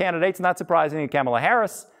liberal candidates, not surprisingly, Kamala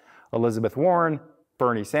Harris, Elizabeth Warren,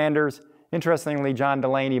 Bernie Sanders. Interestingly, John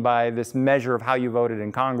Delaney, by this measure of how you voted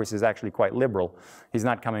in Congress, is actually quite liberal. He's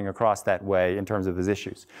not coming across that way in terms of his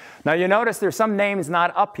issues. Now you notice there's some names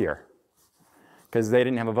not up here because they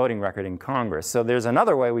didn't have a voting record in Congress. So there's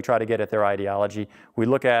another way we try to get at their ideology. We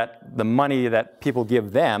look at the money that people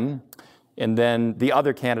give them, and then the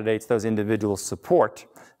other candidates those individuals support,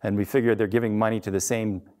 and we figure they're giving money to the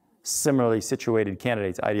same similarly situated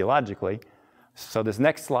candidates ideologically. So this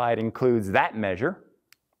next slide includes that measure.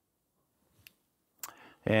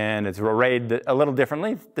 And it's arrayed a little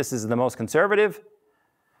differently. This is the most conservative.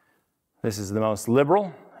 This is the most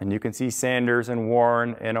liberal. And you can see Sanders and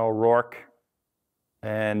Warren and O'Rourke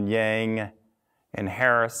and Yang and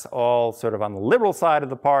Harris all sort of on the liberal side of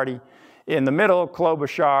the party. In the middle,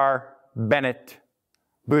 Klobuchar, Bennett,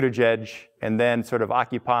 Buttigieg, and then sort of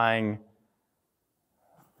occupying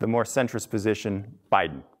the more centrist position,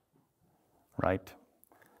 Biden, right?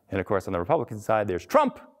 And of course, on the Republican side, there's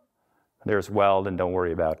Trump, there's Weld, and don't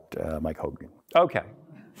worry about Mike Hogan. Okay.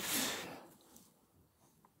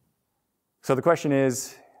 So the question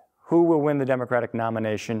is, who will win the Democratic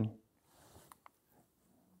nomination?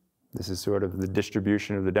 This is sort of the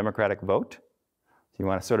distribution of the Democratic vote. So you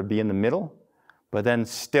want to sort of be in the middle, but then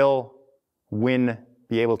still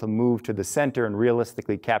be able to move to the center and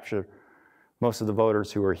realistically capture most of the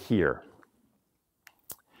voters who are here.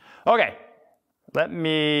 Okay, let's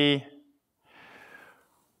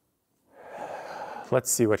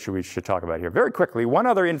see what we should talk about here. Very quickly, one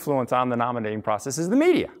other influence on the nominating process is the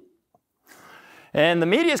media. And the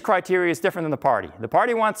media's criteria is different than the party. The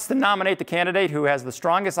party wants to nominate the candidate who has the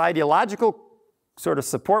strongest ideological sort of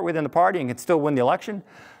support within the party and can still win the election.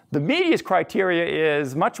 The media's criteria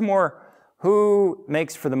is much more who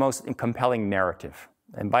makes for the most compelling narrative.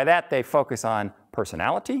 And by that, they focus on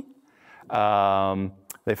personality.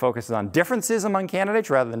 They focus on differences among candidates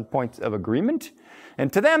rather than points of agreement.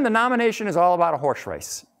 And to them, the nomination is all about a horse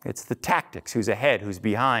race. It's the tactics, who's ahead, who's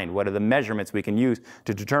behind, what are the measurements we can use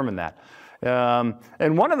to determine that.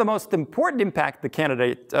 And one of the most important impact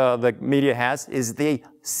the media has is they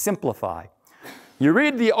simplify. You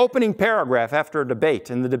read the opening paragraph after a debate,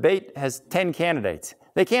 and the debate has 10 candidates.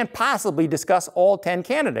 They can't possibly discuss all 10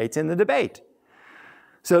 candidates in the debate.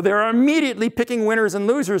 So they're immediately picking winners and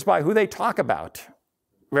losers by who they talk about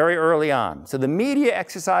very early on. So the media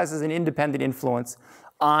exercises an independent influence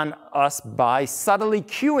on us by subtly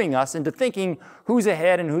cueing us into thinking who's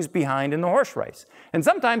ahead and who's behind in the horse race. And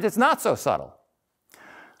sometimes it's not so subtle.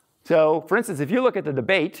 So, for instance, if you look at the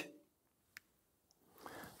debate,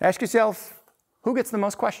 ask yourself, who gets the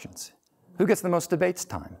most questions? Who gets the most debates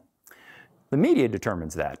time? The media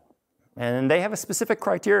determines that. And they have a specific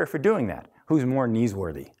criteria for doing that. Who's more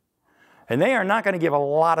newsworthy? And they are not going to give a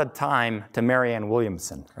lot of time to Marianne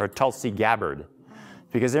Williamson or Tulsi Gabbard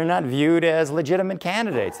because they're not viewed as legitimate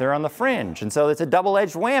candidates. They're on the fringe. And so it's a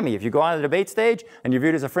double-edged whammy. If you go on the debate stage and you're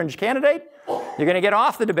viewed as a fringe candidate, you're going to get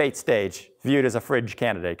off the debate stage viewed as a fringe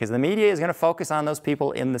candidate because the media is going to focus on those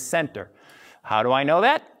people in the center. How do I know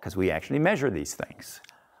that? Because we actually measure these things.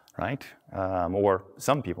 right? Or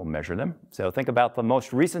some people measure them. So think about the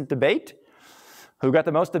most recent debate. Who got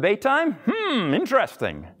the most debate time?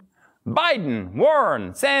 Interesting. Biden,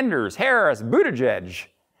 Warren, Sanders, Harris, Buttigieg.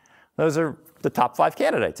 Those are the top 5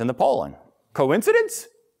 candidates in the polling. Coincidence?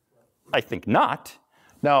 I think not.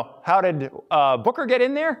 Now, how did Booker get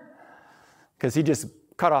in there? Because he just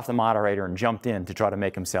cut off the moderator and jumped in to try to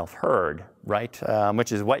make himself heard, right?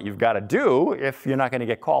 Which is what you've got to do if you're not going to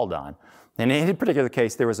get called on. And in his particular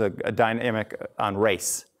case, there was a dynamic on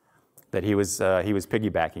race that he was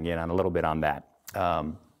piggybacking in on a little bit on that.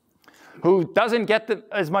 Who doesn't get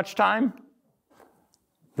as much time?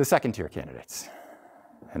 The second-tier candidates.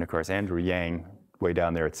 And of course, Andrew Yang, way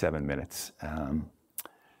down there at 7 minutes.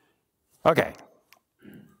 Okay.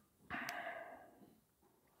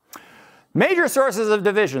 Major sources of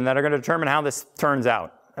division that are going to determine how this turns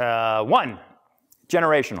out. 1,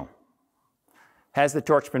 generational. Has the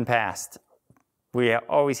torch been passed? We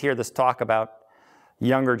always hear this talk about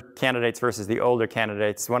younger candidates versus the older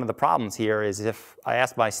candidates. One of the problems here is if I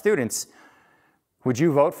ask my students, would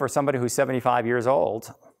you vote for somebody who's 75 years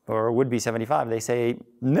old or would be 75? They say,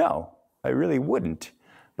 no, I really wouldn't.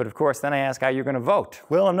 But of course, then I ask how you're going to vote.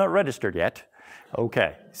 Well, I'm not registered yet.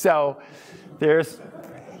 Okay, so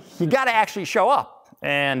you got to actually show up.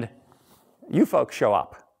 And you folks show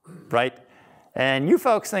up, right? And you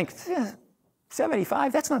folks think,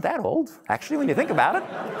 75, that's not that old, actually, when you think about it.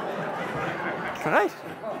 Right?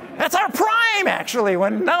 That's our prime, actually,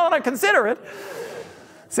 when now that I consider it.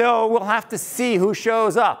 So we'll have to see who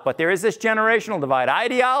shows up. But there is this generational divide.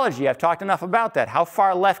 Ideology, I've talked enough about that. How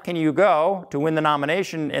far left can you go to win the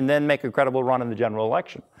nomination and then make a credible run in the general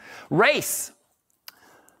election? Race.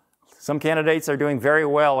 Some candidates are doing very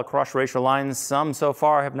well across racial lines. Some so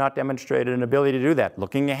far have not demonstrated an ability to do that.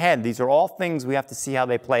 Looking ahead, these are all things we have to see how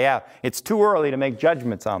they play out. It's too early to make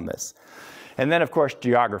judgments on this. And then, of course,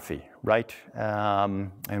 geography, right?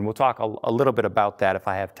 And we'll talk a little bit about that if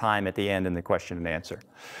I have time at the end in the question and answer.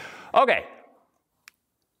 Okay.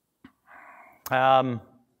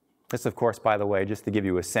 This, of course, by the way, just to give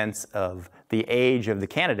you a sense of the age of the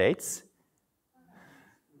candidates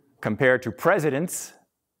compared to presidents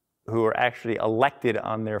who were actually elected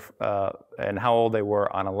on their, and how old they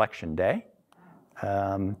were on election day.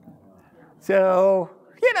 So,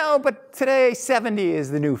 you know, but today 70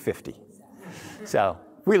 is the new 50. So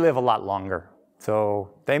we live a lot longer.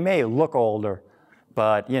 So they may look older,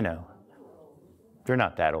 but, you know, they're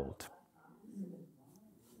not that old.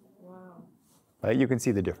 Wow. You can see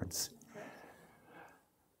the difference.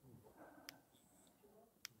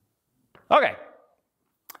 Okay.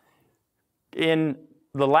 In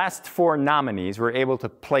the last 4 nominees, we're able to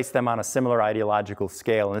place them on a similar ideological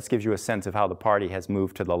scale, and this gives you a sense of how the party has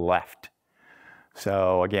moved to the left.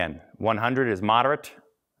 So again, 100 is moderate,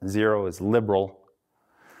 0 is liberal.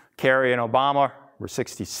 Kerry and Obama were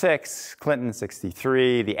 66, Clinton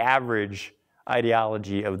 63. The average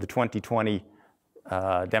ideology of the 2020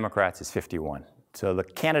 Democrats is 51. So the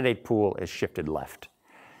candidate pool is shifted left.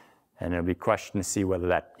 And it'll be a question to see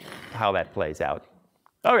whether how that plays out.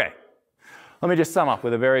 Okay. Let me just sum up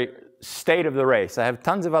with a very state of the race. I have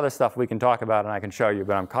tons of other stuff we can talk about and I can show you,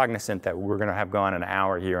 but I'm cognizant that we're going to have gone an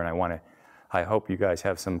hour here, and I hope you guys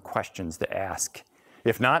have some questions to ask.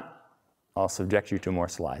 If not, I'll subject you to more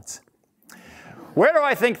slides. Where do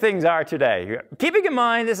I think things are today? Keeping in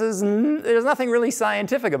mind, there's nothing really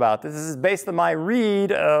scientific about this. This is based on my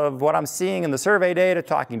read of what I'm seeing in the survey data,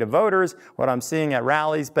 talking to voters, what I'm seeing at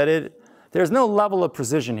rallies, but there's no level of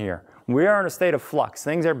precision here. We are in a state of flux.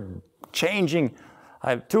 Things are changing.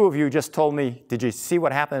 2 of you just told me, did you see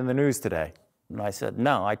what happened in the news today? And I said,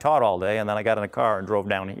 no, I taught all day, and then I got in a car and drove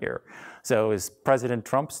down here. So is President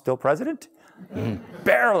Trump still president?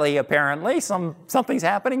 Barely, apparently. Something's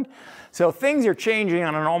happening. So things are changing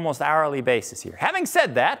on an almost hourly basis here. Having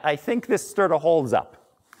said that, I think this sort of holds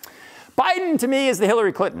up. Biden, to me, is the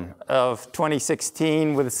Hillary Clinton of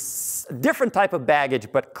 2016 with a different type of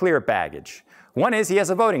baggage, but clear baggage. One is he has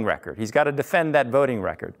a voting record. He's got to defend that voting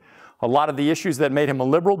record. A lot of the issues that made him a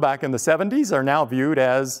liberal back in the 70s are now viewed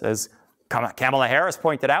as Kamala Harris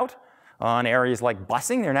pointed out, on areas like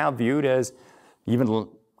busing, they're now viewed as even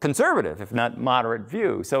conservative, if not moderate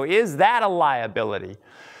view. So is that a liability?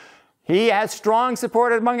 He has strong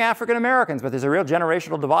support among African Americans, but there's a real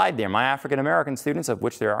generational divide there. My African American students, of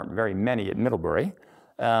which there aren't very many at Middlebury,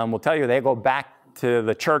 will tell you they go back to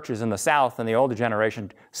the churches in the South, and the older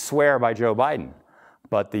generation swear by Joe Biden.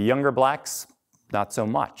 But the younger blacks, not so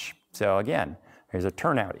much. So again, there's a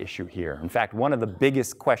turnout issue here. In fact, one of the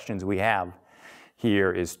biggest questions we have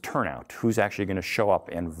here is turnout. Who's actually going to show up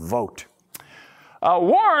and vote?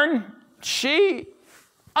 Warren, she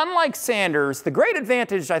unlike Sanders, the great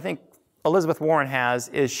advantage I think Elizabeth Warren has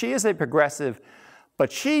is she is a progressive,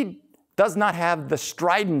 but she does not have the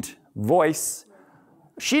strident voice.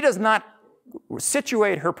 She does not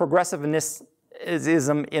situate her progressivism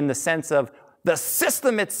in the sense of the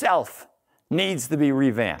system itself needs to be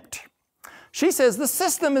revamped. She says the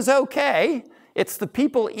system is okay. It's the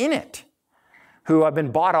people in it who have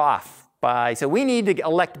been bought off by, so we need to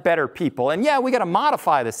elect better people. And yeah, we got to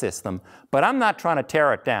modify the system, but I'm not trying to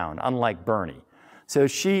tear it down, unlike Bernie. So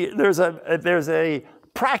there's a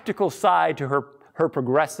practical side to her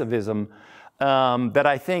progressivism that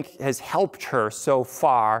I think has helped her so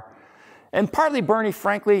far. And partly Bernie,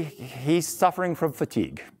 frankly, he's suffering from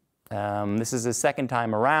fatigue. This is his second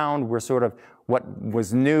time around. We're sort of, what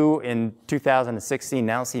was new in 2016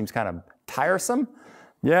 now seems kind of tiresome.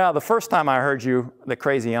 Yeah, the first time I heard you, the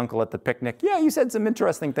crazy uncle at the picnic, yeah, you said some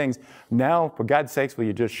interesting things. Now, for God's sakes, will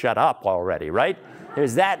you just shut up already, right?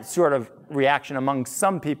 There's that sort of reaction among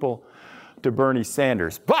some people to Bernie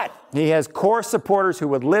Sanders. But he has core supporters who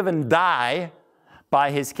would live and die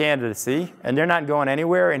by his candidacy, and they're not going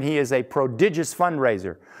anywhere, and he is a prodigious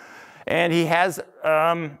fundraiser. And he has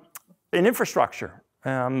an infrastructure,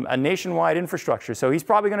 a nationwide infrastructure. So he's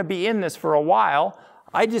probably going to be in this for a while.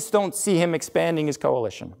 I just don't see him expanding his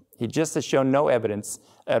coalition. He just has shown no evidence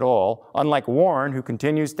at all, unlike Warren, who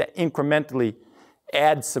continues to incrementally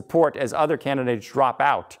add support as other candidates drop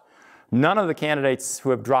out. None of the candidates who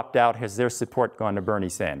have dropped out has their support gone to Bernie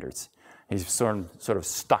Sanders. He's sort of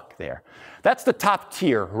stuck there. That's the top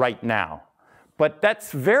tier right now. But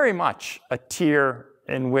that's very much a tier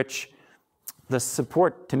in which the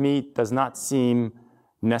support, to me, does not seem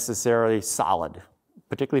necessarily solid,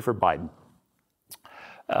 particularly for Biden.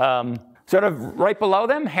 Sort of right below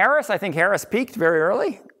them, Harris. I think Harris peaked very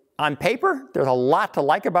early. On paper, there's a lot to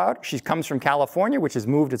like about her. She comes from California, which has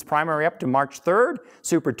moved its primary up to March 3rd,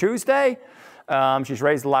 Super Tuesday. She's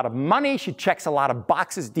raised a lot of money. She checks a lot of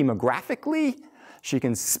boxes demographically. She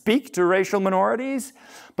can speak to racial minorities.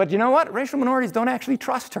 But you know what? Racial minorities don't actually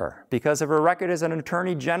trust her because of her record as an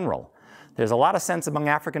attorney general. There's a lot of sense among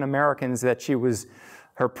African Americans that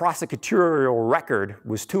her prosecutorial record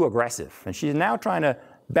was too aggressive. And she's now trying to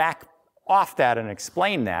back off that and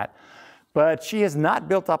explain that. But she has not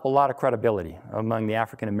built up a lot of credibility among the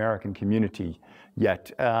African American community yet.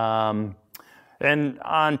 And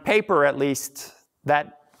on paper, at least,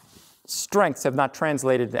 that strengths have not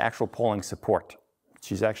translated to actual polling support.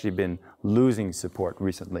 She's actually been losing support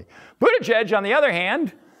recently. Buttigieg, on the other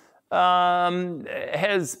hand,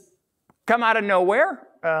 has come out of nowhere,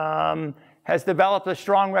 has developed a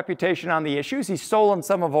strong reputation on the issues. He's stolen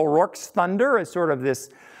some of O'Rourke's thunder as sort of this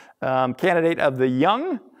candidate of the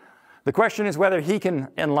young. The question is whether he can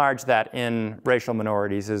enlarge that in racial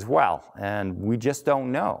minorities as well, and we just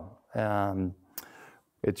don't know.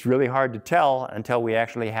 It's really hard to tell until we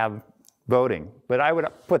actually have voting, but I would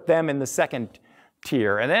put them in the second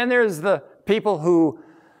tier. And then there's the people who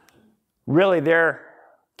really their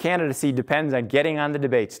candidacy depends on getting on the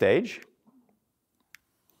debate stage,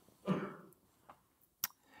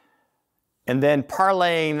 and then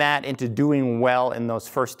parlaying that into doing well in those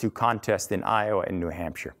first two contests in Iowa and New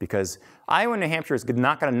Hampshire, because Iowa and New Hampshire is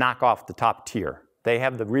not going to knock off the top tier. They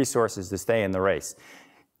have the resources to stay in the race.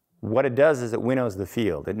 What it does is it winnows the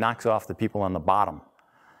field. It knocks off the people on the bottom.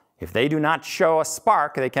 If they do not show a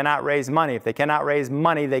spark, they cannot raise money. If they cannot raise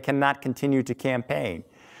money, they cannot continue to campaign.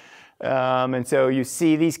 And so you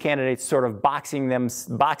see these candidates sort of boxing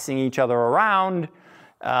each other around,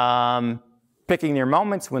 picking their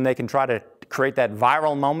moments when they can try to create that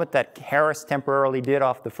viral moment that Harris temporarily did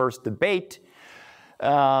off the first debate.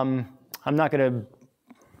 I'm not going to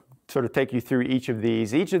sort of take you through each of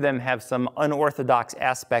these. Each of them have some unorthodox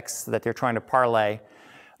aspects that they're trying to parlay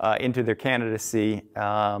into their candidacy.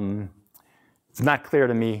 It's not clear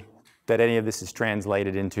to me that any of this is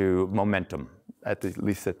translated into momentum, at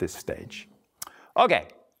least at this stage. Okay.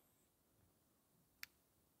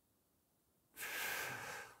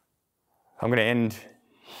 I'm going to end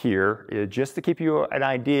here just to keep you an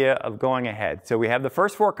idea of going ahead. So we have the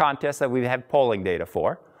first four contests that we have polling data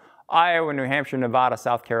for: Iowa, New Hampshire, Nevada,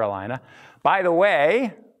 South Carolina. By the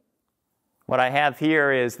way, what I have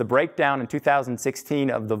here is the breakdown in 2016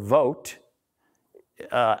 of the vote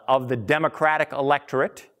of the Democratic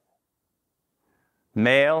electorate: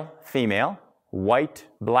 male, female, white,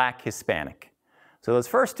 black, Hispanic. So those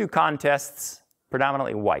first two contests,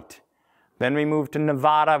 predominantly white. Then we move to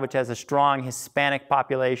Nevada, which has a strong Hispanic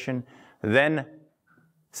population. Then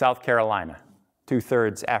South Carolina,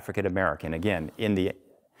 2/3 African American, again,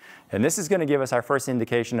 and this is going to give us our first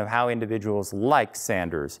indication of how individuals like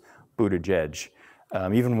Sanders, Buttigieg,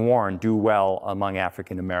 even Warren, do well among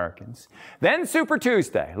African Americans. Then Super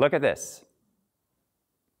Tuesday, look at this.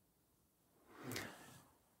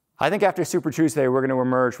 I think after Super Tuesday, we're going to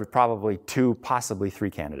emerge with probably 2, possibly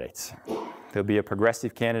 3 candidates. There'll be a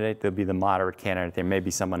progressive candidate, there'll be the moderate candidate, there may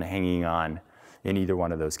be someone hanging on in either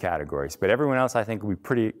one of those categories. But everyone else, I think, will be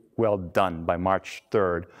pretty well done by March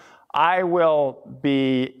 3rd. I will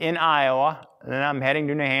be in Iowa, then I'm heading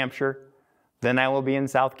to New Hampshire, then I will be in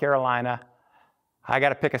South Carolina. I got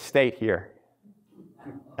to pick a state here.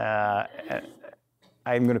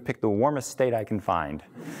 I'm going to pick the warmest state I can find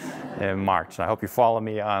in March. I hope you follow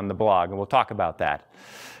me on the blog, and we'll talk about that.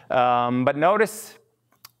 But notice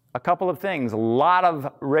a couple of things. A lot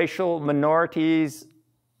of racial minorities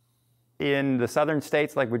in the southern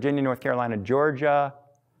states like Virginia, North Carolina, Georgia.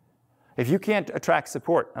 If you can't attract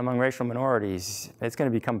support among racial minorities, it's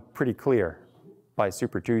going to become pretty clear by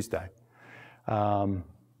Super Tuesday. The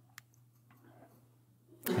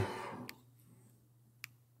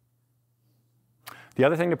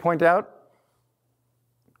other thing to point out,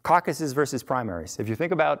 caucuses versus primaries. If you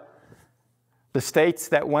think about the states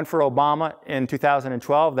that went for Obama in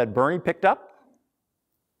 2012 that Bernie picked up,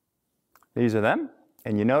 these are them.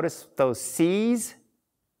 And you notice those C's,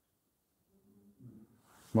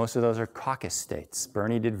 most of those are caucus states.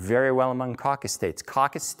 Bernie did very well among caucus states.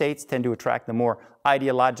 Caucus states tend to attract the more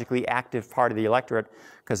ideologically active part of the electorate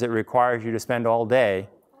because it requires you to spend all day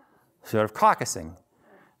sort of caucusing.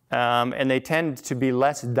 And they tend to be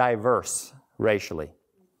less diverse racially.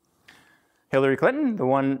 Hillary Clinton, the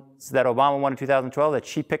ones that Obama won in 2012 that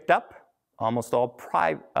she picked up, almost all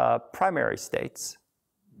primary states,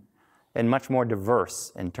 and much more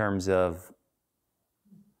diverse in terms of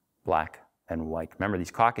black and white. Remember,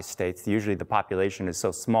 these caucus states, usually the population is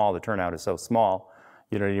so small, the turnout is so small,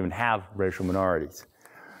 you don't even have racial minorities.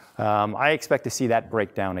 I expect to see that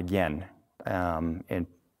break down again in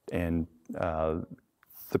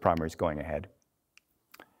the primaries going ahead.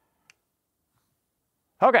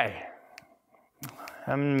 Okay,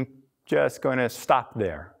 I'm just going to stop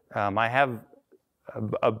there. I have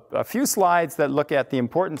a few slides that look at the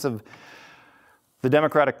importance of the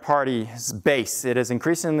Democratic Party's base. It is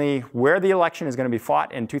increasingly where the election is going to be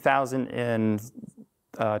fought in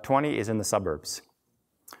 2020 is in the suburbs.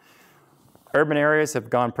 Urban areas have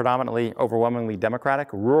gone predominantly, overwhelmingly Democratic.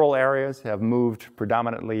 Rural areas have moved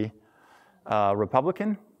predominantly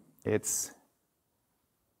Republican. It's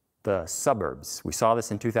the suburbs. We saw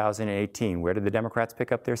this in 2018. Where did the Democrats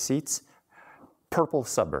pick up their seats? Purple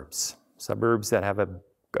suburbs. Suburbs that have a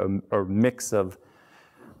mix of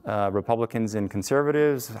Republicans and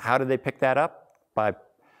conservatives. How did they pick that up? By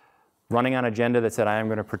running on an agenda that said, I am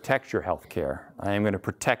going to protect your health care. I am going to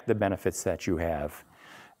protect the benefits that you have.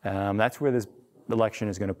 That's where this election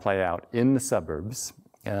is going to play out, in the suburbs.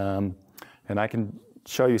 And I can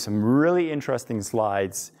show you some really interesting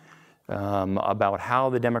slides about how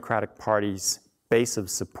the Democratic Party's base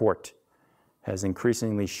of support has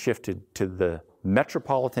increasingly shifted to the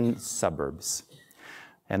metropolitan suburbs.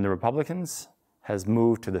 And the Republicans has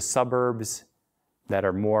moved to the suburbs that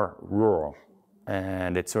are more rural.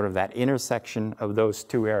 And it's sort of that intersection of those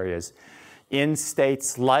two areas in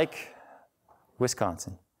states like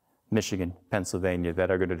Wisconsin, Michigan, Pennsylvania, that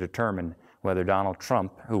are going to determine whether Donald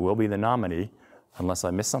Trump, who will be the nominee, unless I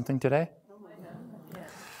missed something today,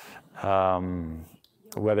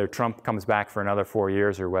 whether Trump comes back for another 4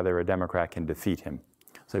 years or whether a Democrat can defeat him.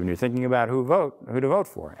 So when you're thinking about who to vote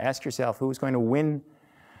for, ask yourself who's going to win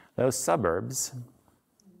those suburbs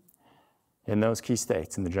in those key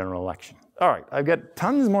states in the general election. All right, I've got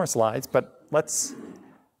tons more slides, but let's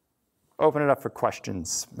open it up for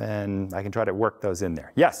questions, and I can try to work those in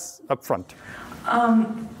there. Yes, up front.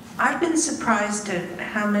 I've been surprised at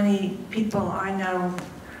how many people I know,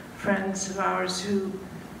 friends of ours, who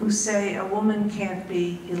say a woman can't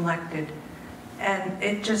be elected. And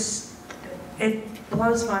it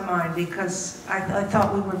blows my mind, because I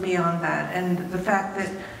thought we were beyond that. And the fact that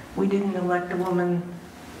we didn't elect a woman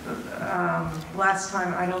last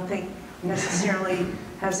time, I don't think necessarily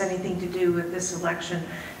has anything to do with this election.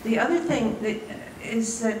 The other thing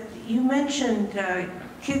is that you mentioned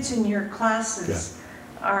kids in your classes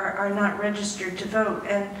are not registered to vote,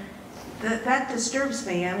 and that disturbs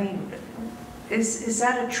me. I mean, is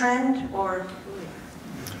that a trend, or?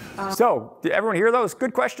 So, did everyone hear those?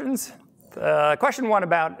 Good questions. Question one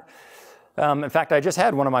about, in fact, I just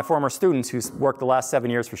had one of my former students who's worked the last 7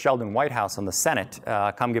 years for Sheldon Whitehouse on the Senate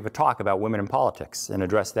come give a talk about women in politics and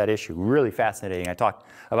address that issue. Really fascinating. I talked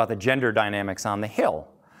about the gender dynamics on the Hill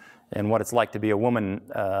and what it's like to be a woman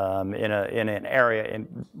in an area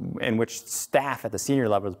in which staff at the senior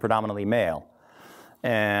level is predominantly male.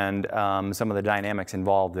 and some of the dynamics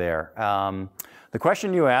involved there. The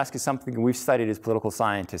question you ask is something we've studied as political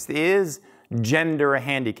scientists. Is gender a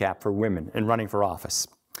handicap for women in running for office?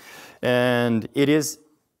 And it is.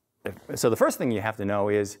 So the first thing you have to know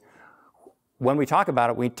is, when we talk about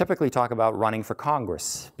it, we typically talk about running for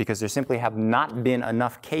Congress, because there simply have not been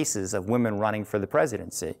enough cases of women running for the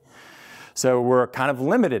presidency. So we're kind of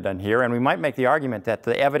limited on here, and we might make the argument that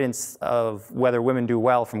the evidence of whether women do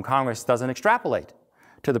well from Congress doesn't extrapolate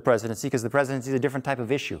to the presidency, because the presidency is a different type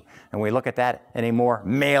of issue. And we look at that in a more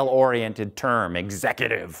male-oriented term,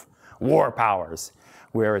 executive, war powers,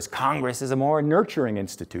 whereas Congress is a more nurturing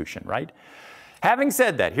institution, right? Having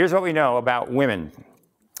said that, here's what we know about women.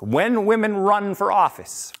 When women run for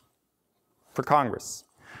office, for Congress,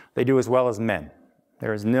 they do as well as men.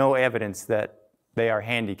 There is no evidence that they are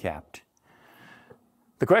handicapped.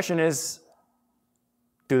 The question is,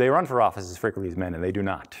 do they run for office as frequently as men? And they do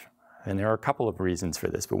not. And there are a couple of reasons for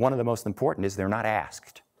this, but one of the most important is they're not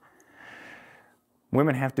asked.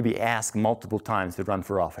 Women have to be asked multiple times to run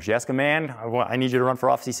for office. You ask a man, I need you to run for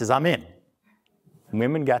office, he says, I'm in.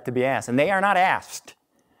 Women got to be asked, and they are not asked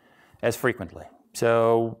as frequently.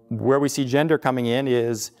 So where we see gender coming in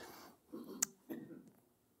is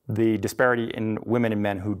the disparity in women and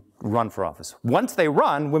men who run for office. Once they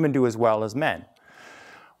run, women do as well as men.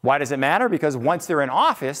 Why does it matter? Because once they're in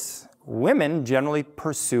office, women generally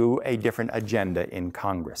pursue a different agenda in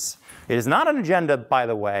Congress. It is not an agenda, by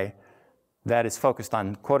the way, that is focused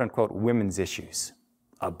on quote-unquote women's issues,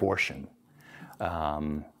 abortion,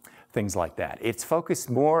 things like that. It's focused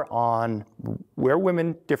more on where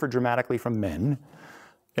women differ dramatically from men.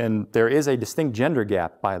 And there is a distinct gender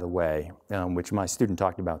gap, by the way, which my student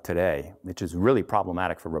talked about today, which is really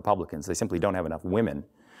problematic for Republicans. They simply don't have enough women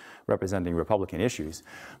representing Republican issues.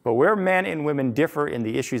 But where men and women differ in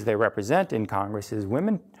the issues they represent in Congress is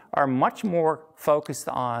women are much more focused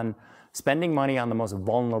on spending money on the most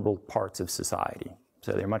vulnerable parts of society.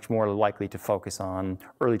 So they're much more likely to focus on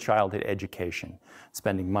early childhood education,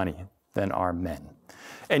 spending money, than are men.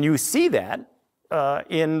 And you see that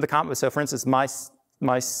in the, so for instance,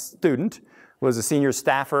 my student was a senior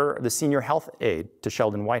staffer, the senior health aide to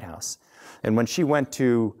Sheldon Whitehouse. And when she went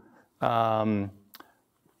to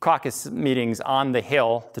caucus meetings on the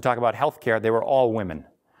Hill to talk about health care, they were all women.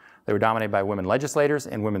 They were dominated by women legislators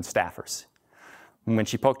and women staffers. And when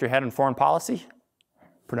she poked her head in foreign policy,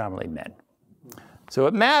 predominantly men. So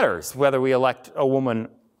it matters whether we elect a woman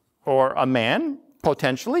or a man,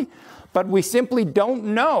 potentially, but we simply don't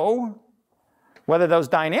know whether those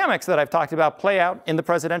dynamics that I've talked about play out in the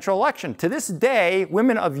presidential election. To this day,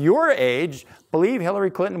 women of your age believe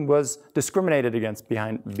Hillary Clinton was discriminated against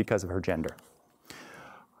because of her gender.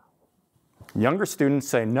 Younger students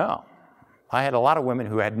say no. I had a lot of women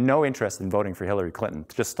who had no interest in voting for Hillary Clinton,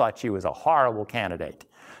 just thought she was a horrible candidate,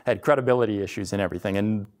 had credibility issues and everything.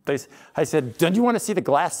 And I said, don't you want to see the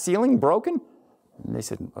glass ceiling broken? And they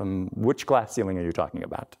said, which glass ceiling are you talking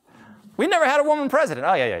about? We never had a woman president.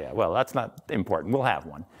 Oh, yeah. Well, that's not important. We'll have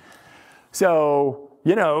one. So,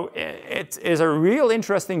 you know, it is a real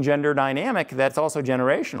interesting gender dynamic that's also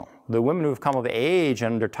generational. The women who have come of age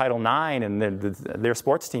under Title IX and their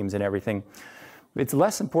sports teams and everything, it's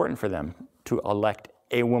less important for them to elect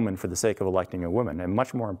a woman for the sake of electing a woman, and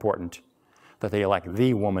much more important that they elect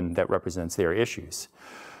the woman that represents their issues.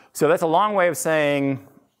 So that's a long way of saying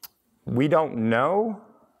we don't know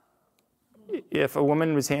if a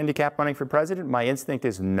woman was handicapped running for president. My instinct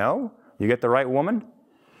is no. You get the right woman,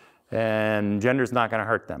 and gender's not going to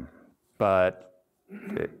hurt them. But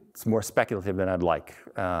it's more speculative than I'd like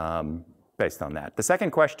based on that. The second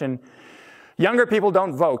question, younger people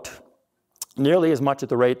don't vote nearly as much at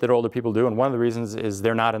the rate that older people do, and one of the reasons is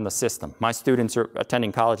they're not in the system. My students are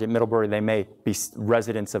attending college at Middlebury. They may be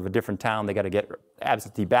residents of a different town. They got to get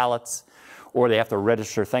absentee ballots, or they have to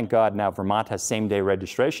register. Thank God now Vermont has same-day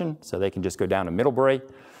registration, so they can just go down to Middlebury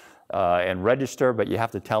and register, but you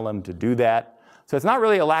have to tell them to do that. So it's not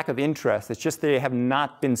really a lack of interest. It's just they have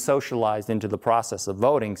not been socialized into the process of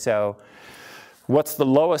voting. So what's the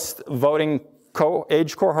lowest voting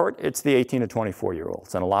age cohort? It's the 18 to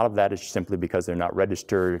 24-year-olds. And a lot of that is simply because they're not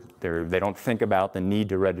registered. They don't think about the need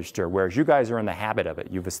to register, whereas you guys are in the habit of it.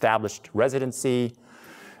 You've established residency.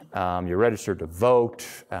 You're registered to vote.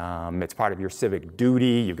 It's part of your civic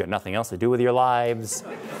duty. You've got nothing else to do with your lives,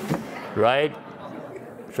 right?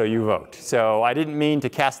 So you vote. So I didn't mean to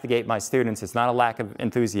castigate my students. It's not a lack of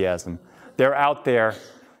enthusiasm. They're out there.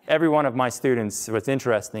 Every one of my students, what's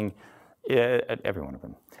interesting, every one of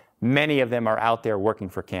them, many of them are out there working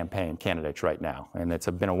for campaign candidates right now. And it's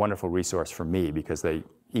been a wonderful resource for me because they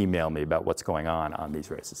email me about what's going on these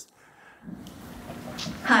races.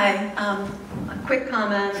 Hi. A quick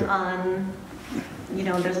comment Sure. on,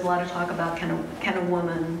 there's a lot of talk about can a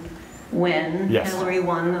woman win? Yes. Hillary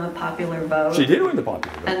won the popular vote. She did win the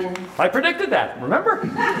popular vote. And I predicted that, remember?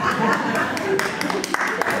 And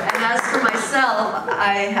as for myself,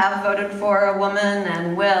 I have voted for a woman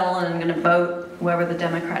and will, and I'm going to vote whoever the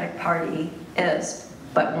Democratic Party is.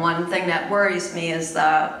 But one thing that worries me is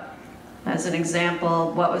that, as an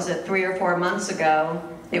example, what was it, 3 or 4 months ago,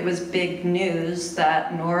 it was big news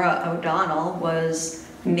that Norah O'Donnell was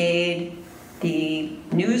made the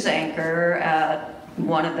news anchor at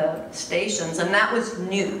one of the stations, and that was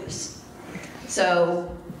news.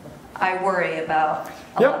 So I worry about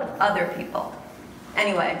a lot of other people.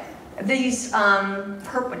 Anyway, these you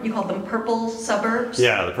call them purple suburbs?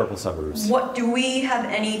 Yeah, the purple suburbs. What, do we have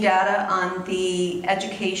any data on the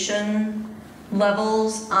education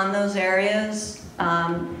levels on those areas?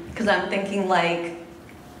 Because I'm thinking like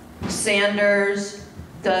Sanders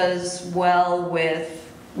does well with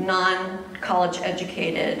non-college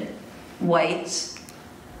educated whites.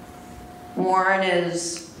 Warren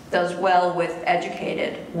does well with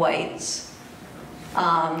educated whites.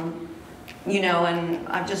 And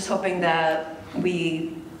I'm just hoping that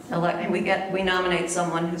we nominate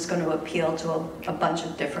someone who's going to appeal to a bunch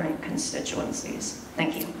of different constituencies.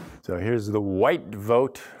 Thank you. So here's the white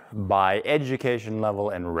vote by education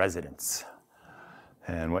level and residence.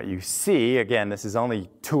 And what you see, again, this is only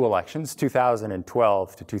 2 elections,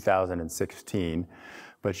 2012 to 2016,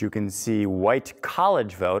 but you can see white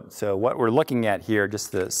college vote. So what we're looking at here,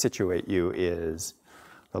 just to situate you, is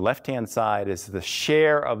the left-hand side is the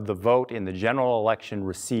share of the vote in the general election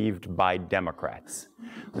received by Democrats.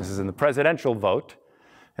 This is in the presidential vote,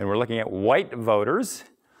 and we're looking at white voters.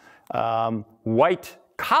 White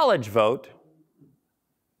college vote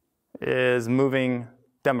is moving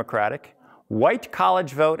Democratic. White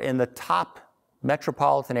college vote in the top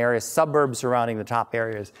metropolitan areas, suburbs surrounding the top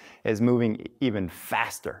areas, is moving even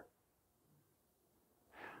faster.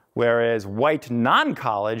 Whereas white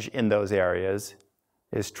non-college in those areas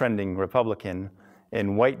is trending Republican,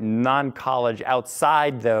 and white non-college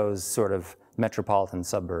outside those sort of metropolitan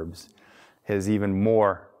suburbs is even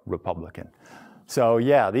more Republican. So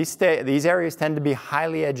yeah, these areas tend to be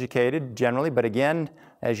highly educated generally, but again,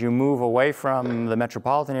 as you move away from the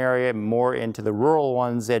metropolitan area, more into the rural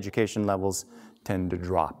ones, education levels tend to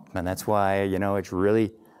drop. And that's why, it's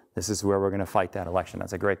really, this is where we're going to fight that election.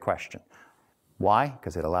 That's a great question. Why?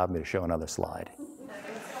 Because it allowed me to show another slide. Let's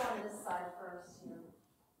go on this side first.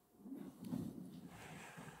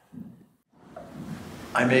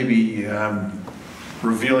 I may be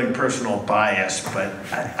revealing personal bias, but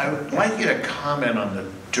I would like you to comment on the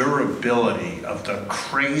durability of the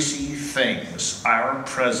crazy things our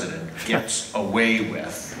president gets away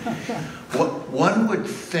with. What one would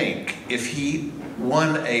think, if he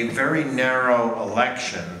won a very narrow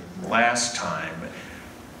election last time,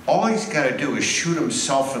 all he's got to do is shoot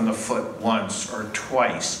himself in the foot once or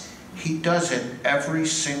twice. He does it every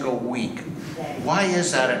single week. Why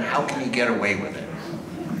is that, and how can he get away with it?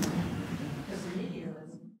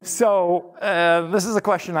 So this is a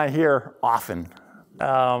question I hear often.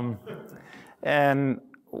 And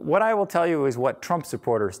what I will tell you is what Trump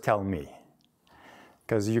supporters tell me.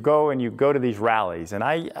 Because you go to these rallies, and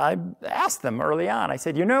I asked them early on, I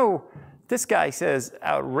said, this guy says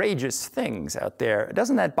outrageous things out there.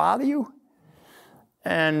 Doesn't that bother you?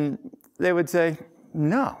 And they would say,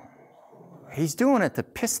 no. He's doing it to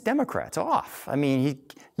piss Democrats off. I mean,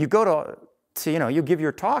 you go to you give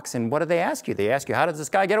your talks, and what do they ask you? They ask you, how does this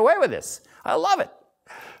guy get away with this? I love it,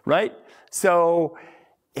 right? So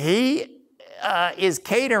he is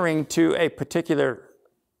catering to a particular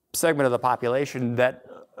segment of the population that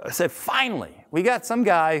said, finally, we got some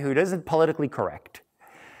guy who isn't politically correct,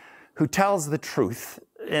 who tells the truth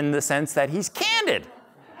in the sense that he's candid.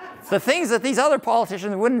 The things that these other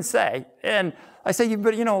politicians wouldn't say. And I say,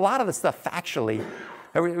 but a lot of the stuff factually,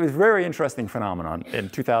 it was a very interesting phenomenon in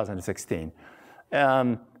 2016.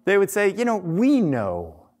 They would say, we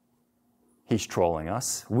know he's trolling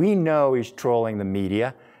us. We know he's trolling the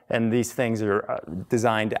media, and these things are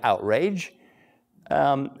designed to outrage.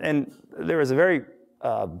 And there was a very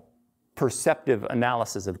perceptive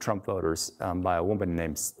analysis of Trump voters by a woman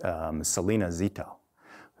named Selena Zito,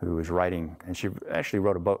 who was writing, and she actually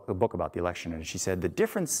wrote a book about the election, and she said the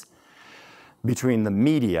difference between the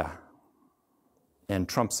media and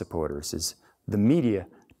Trump supporters is the media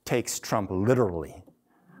takes Trump literally,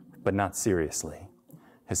 but not seriously.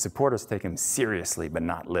 His supporters take him seriously, but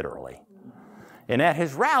not literally. And at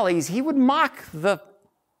his rallies, he would mock the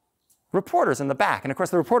reporters in the back. And of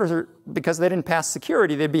course, the reporters, because they didn't pass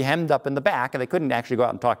security, they'd be hemmed up in the back, and they couldn't actually go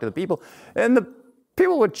out and talk to the people. And the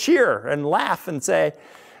people would cheer and laugh and say,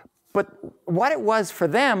 but what it was for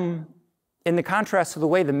them, in the contrast to the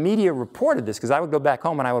way the media reported this, because I would go back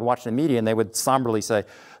home and I would watch the media and they would somberly say,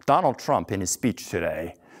 Donald Trump in his speech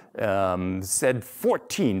today said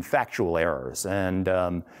 14 factual errors, and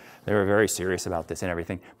they were very serious about this and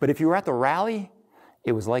everything. But if you were at the rally,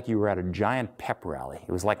 it was like you were at a giant pep rally.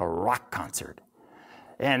 It was like a rock concert.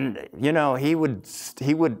 And, you know, he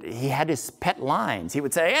had his pet lines. He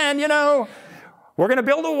would say, and, you know, we're going to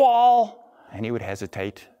build a wall. And he would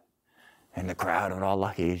hesitate. And the crowd would all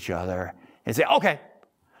look at each other and say, okay,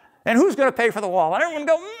 and who's going to pay for the wall? And everyone would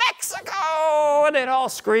go, Mexico! And they'd all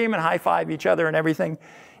scream and high-five each other and everything.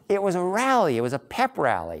 It was a rally. It was a pep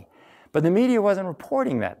rally. But the media wasn't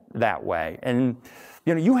reporting that way. And,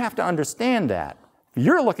 you know, you have to understand that.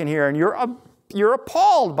 You're looking here and you're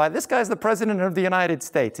appalled by this guy's the president of the United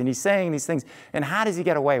States and he's saying these things. And how does he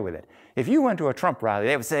get away with it? If you went to a Trump rally,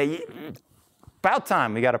 they would say, about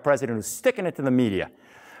time we got a president who's sticking it to the media.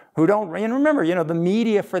 Who don't, and remember, you know, the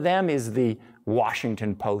media for them is the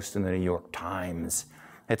Washington Post and the New York Times.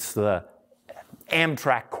 It's the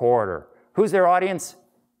Amtrak corridor. Who's their audience?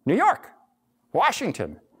 New York,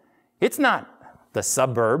 Washington. It's not the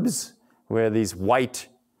suburbs where these white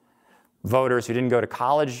voters who didn't go to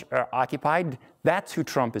college are occupied. That's who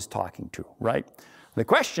Trump is talking to, right? The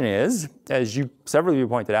question is, as several of you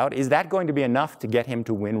pointed out, is that going to be enough to get him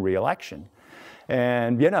to win re-election?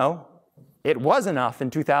 And, you know, it was enough in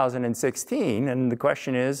 2016, and the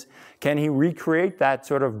question is, can he recreate that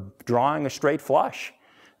sort of drawing a straight flush?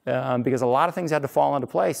 Because a lot of things had to fall into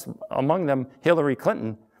place, among them Hillary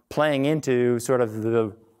Clinton playing into sort of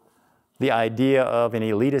the idea of an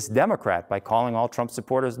elitist Democrat by calling all Trump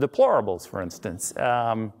supporters deplorables, for instance.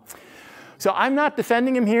 So I'm not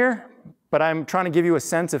defending him here, but I'm trying to give you a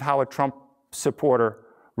sense of how a Trump supporter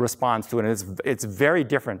responds to it, and it's very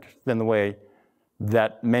different than the way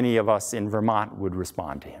that many of us in Vermont would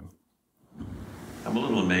respond to him. I'm a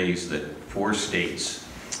little amazed that 4 states,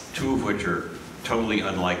 2 of which are totally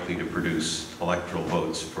unlikely to produce electoral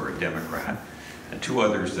votes for a Democrat, and 2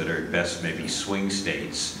 others that are at best maybe swing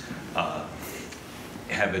states,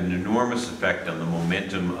 have an enormous effect on the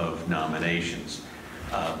momentum of nominations.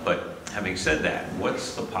 But having said that,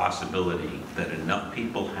 what's the possibility that enough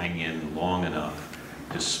people hang in long enough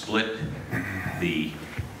to split the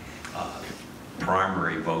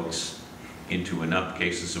primary votes into enough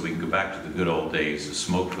cases so we can go back to the good old days of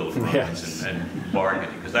smoke-filled rooms, yes, and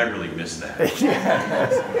bargaining, because I really miss that.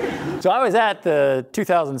 Yes. So I was at the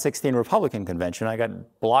 2016 Republican convention. I got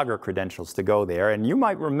blogger credentials to go there, and you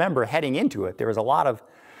might remember heading into it, there was a lot of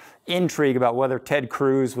intrigue about whether Ted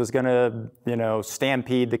Cruz was going to, you know,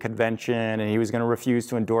 stampede the convention, and he was going to refuse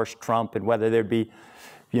to endorse Trump, and whether there'd be,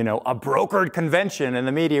 you know, a brokered convention, and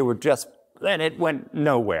the media would just, and it went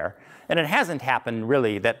nowhere. And it hasn't happened,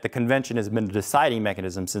 really, that the convention has been a deciding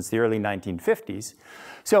mechanism since the early 1950s.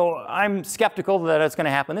 So I'm skeptical that it's going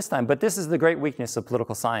to happen this time. But this is the great weakness of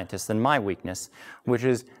political scientists, and my weakness, which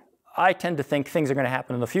is I tend to think things are going to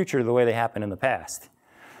happen in the future the way they happen in the past.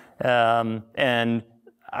 And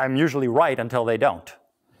I'm usually right until they don't.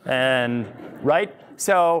 And, right?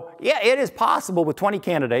 So, yeah, it is possible with 20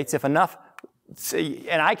 candidates, if enough.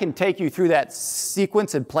 And I can take you through that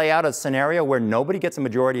sequence and play out a scenario where nobody gets a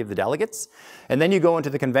majority of the delegates. And then you go into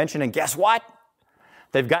the convention and guess what?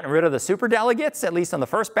 They've gotten rid of the superdelegates, at least on the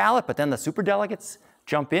first ballot, but then the superdelegates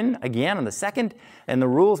jump in again on the second, and the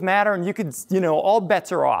rules matter, and you could, you know, all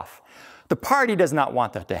bets are off. The party does not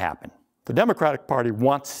want that to happen. The Democratic Party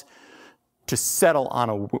wants to settle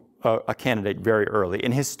on a candidate very early,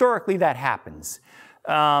 and historically that happens.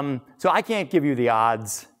 So I can't give you the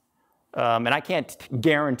odds. And I can't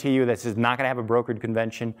guarantee you this is not going to have a brokered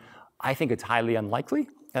convention. I think it's highly unlikely.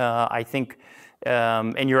 I think,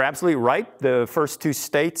 and you're absolutely right, the first 2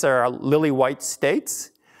 states are lily white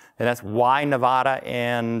states. And that's why Nevada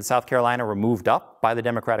and South Carolina were moved up by the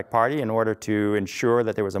Democratic Party in order to ensure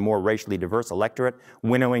that there was a more racially diverse electorate,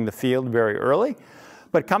 winnowing the field very early.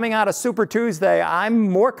 But coming out of Super Tuesday, I'm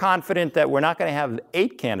more confident that we're not going to have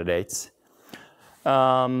 8 candidates.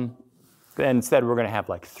 Instead, we're going to have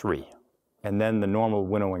like 3. And then the normal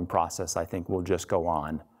winnowing process, I think, will just go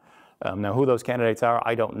on. Now, who those candidates are,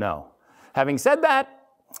 I don't know. Having said that,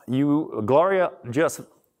 Gloria just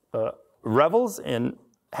revels in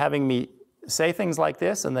having me say things like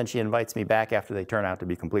this, and then she invites me back after they turn out to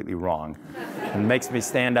be completely wrong, and makes me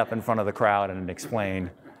stand up in front of the crowd and explain,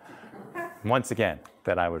 once again,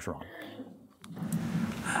 that I was wrong.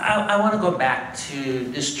 I want to go back to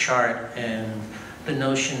this chart and the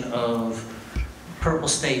notion of purple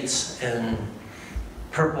states and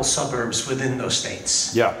purple suburbs within those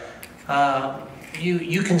states. Yeah.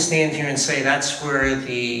 You can stand here and say that's where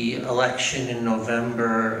the election in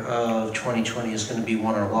November of 2020 is going to be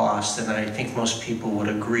won or lost, and I think most people would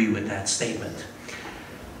agree with that statement.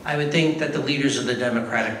 I would think that the leaders of the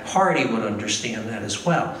Democratic Party would understand that as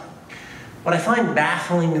well. What I find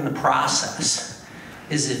baffling in the process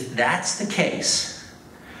is if that's the case,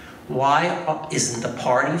 why isn't the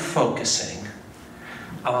party focusing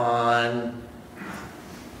on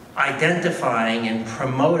identifying and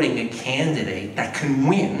promoting a candidate that can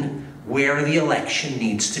win where the election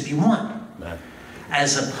needs to be won,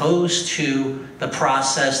 as opposed to the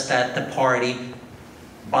process that the party,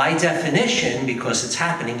 by definition, because it's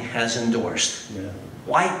happening, has endorsed? Yeah.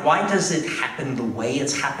 Why does it happen the way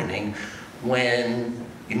it's happening when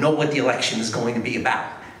you know what the election is going to be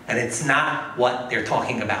about, and it's not what they're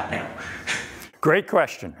talking about now? Great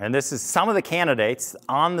question. And this is some of the candidates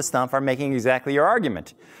on the stump are making exactly your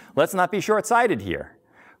argument. Let's not be short-sighted here.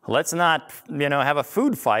 Let's not, have a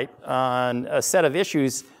food fight on a set of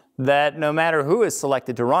issues that no matter who is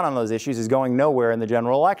selected to run on those issues is going nowhere in the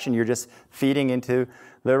general election. You're just feeding into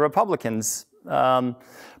the Republicans.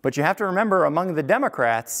 But you have to remember, among the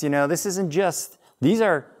Democrats, this isn't just, these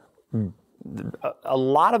are a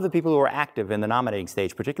lot of the people who are active in the nominating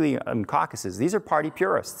stage, particularly in caucuses. These are party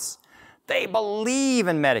purists. They believe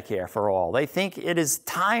in Medicare for all. They think it is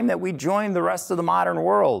time that we join the rest of the modern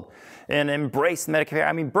world and embrace Medicare.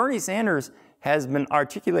 I mean, Bernie Sanders has been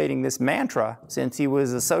articulating this mantra since he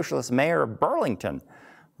was a socialist mayor of Burlington.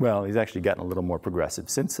 Well, he's actually gotten a little more progressive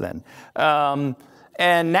since then.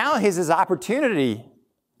 And now his opportunity,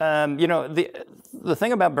 the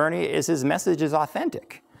thing about Bernie is his message is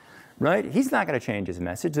authentic. Right? He's not going to change his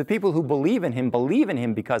message. The people who believe in him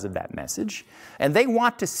because of that message, and they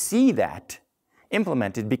want to see that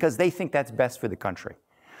implemented because they think that's best for the country.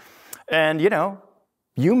 And,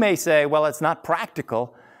 you may say, well, it's not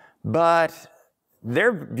practical, but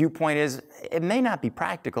their viewpoint is it may not be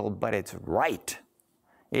practical, but it's right.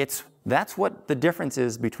 That's what the difference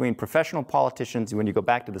is between professional politicians. When you go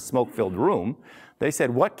back to the smoke-filled room, they said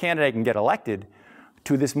what candidate can get elected,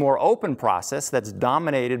 to this more open process that's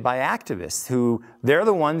dominated by activists who, they're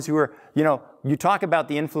the ones who are, you talk about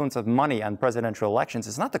the influence of money on presidential elections.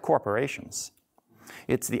 It's not the corporations.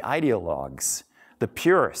 It's the ideologues, the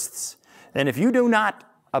purists. And if you do not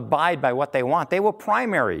abide by what they want, they will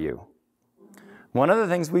primary you. One of the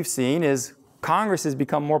things we've seen is Congress has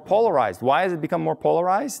become more polarized. Why has it become more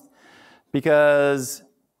polarized? Because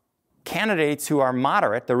candidates who are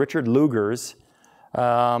moderate, the Richard Lugers,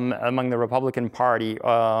 among the Republican Party,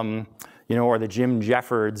 or the Jim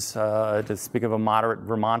Jeffords, to speak of a moderate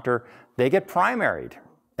Vermonter, they get primaried.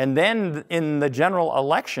 And then in the general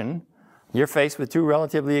election, you're faced with two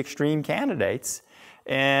relatively extreme candidates.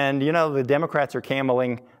 And, the Democrats are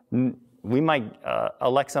cameling, we might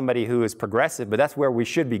elect somebody who is progressive, but that's where we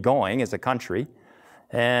should be going as a country.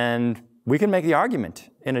 And we can make the argument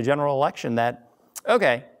in a general election that,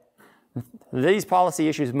 okay, these policy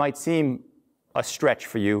issues might seem a stretch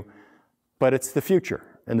for you, but it's the future.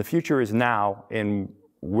 And the future is now, and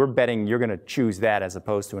we're betting you're going to choose that as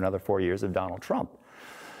opposed to another 4 years of Donald Trump.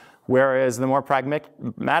 Whereas the more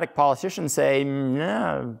pragmatic politicians say,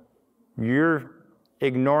 no, you're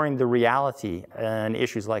ignoring the reality on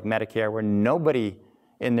issues like Medicare, where nobody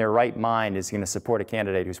in their right mind is going to support a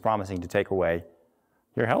candidate who's promising to take away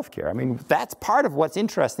your health care. I mean, that's part of what's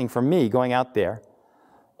interesting for me going out there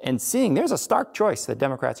and seeing there's a stark choice that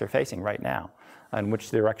Democrats are facing right now on which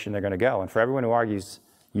direction they're going to go. And for everyone who argues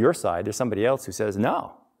your side, there's somebody else who says,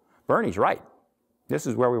 no, Bernie's right. This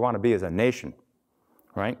is where we want to be as a nation,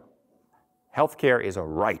 right? Healthcare is a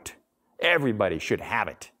right. Everybody should have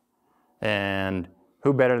it. And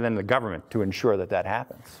who better than the government to ensure that that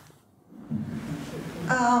happens?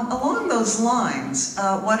 Along those lines,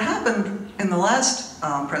 what happened in the last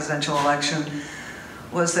presidential election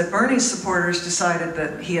was that Bernie's supporters decided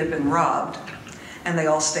that he had been robbed, and they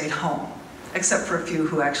all stayed home, except for a few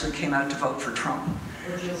who actually came out to vote for Trump.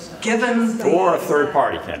 Given the or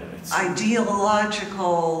third-party candidates.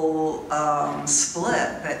 Ideological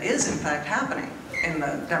split that is in fact happening in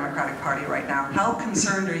the Democratic Party right now, how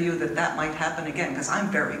concerned are you that that might happen again? Because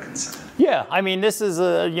I'm very concerned. Yeah, I mean, this is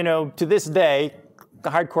to this day, the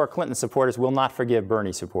hardcore Clinton supporters will not forgive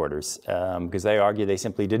Bernie supporters because they argue they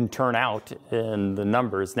simply didn't turn out in the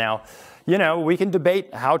numbers. Now, we can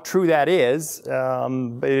debate how true that is,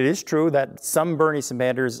 but it is true that some Bernie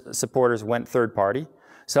Sanders supporters went third party,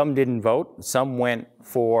 some didn't vote, some went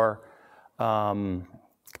for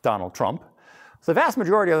Donald Trump. So the vast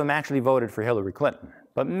majority of them actually voted for Hillary Clinton,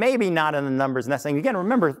 but maybe not in the numbers necessarily. Again,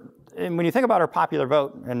 remember, when you think about our popular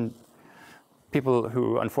vote, and people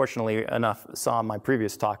who unfortunately enough saw my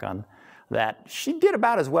previous talk on that she did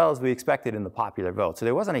about as well as we expected in the popular vote. So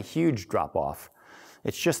there wasn't a huge drop-off.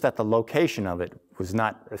 It's just that the location of it was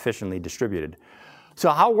not efficiently distributed. So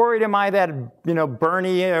how worried am I that, you know,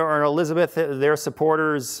 Bernie or Elizabeth, their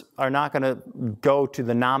supporters are not going to go to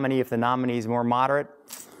the nominee if the nominee is more moderate?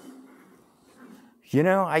 You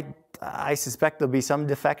know, I suspect there'll be some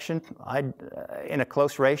defection. In a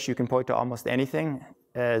close race, you can point to almost anything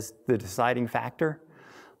as the deciding factor,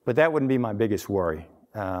 but that wouldn't be my biggest worry.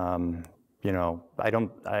 You know,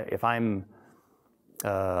 if I'm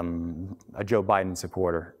a Joe Biden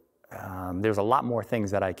supporter, there's a lot more things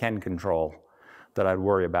that I can control that I'd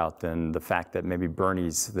worry about than the fact that maybe the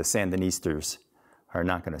Sandinistas are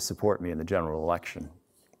not going to support me in the general election.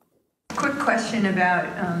 Quick question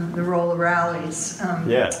about the role of rallies.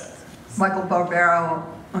 Michael Barbaro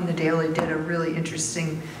on The Daily did a really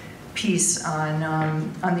interesting piece on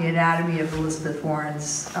the anatomy of Elizabeth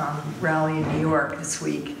Warren's rally in New York this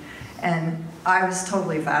week. And I was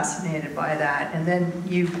totally fascinated by that. And then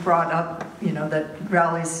you brought up, you know, that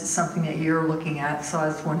rallies is something that you're looking at. So I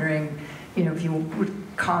was wondering, you know, if you would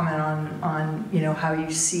comment on you know, how you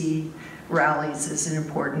see rallies as an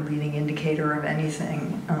important leading indicator of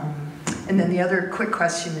anything. And then the other quick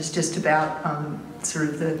question is just about sort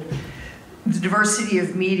of the diversity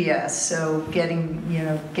of media. So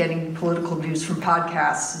getting political news from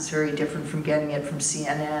podcasts is very different from getting it from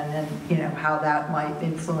CNN, and you know how that might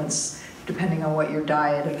influence depending on what your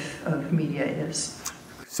diet of media is.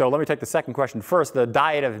 So let me take the second question first. The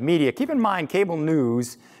diet of media. Keep in mind, cable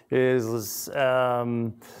news is,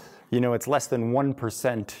 you know, it's less than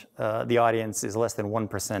 1%. The audience is less than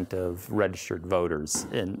 1% of registered voters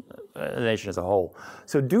in the nation as a whole.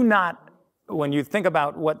 So do not, when you think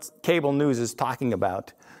about what cable news is talking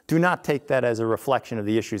about, do not take that as a reflection of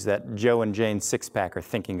the issues that Joe and Jane Sixpack are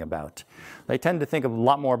thinking about. They tend to think a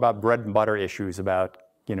lot more about bread and butter issues, about,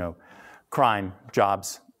 you know, crime,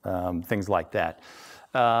 jobs, things like that.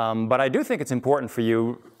 But I do think it's important for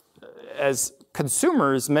you as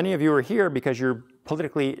consumers. Many of you are here because you're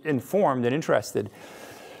politically informed and interested.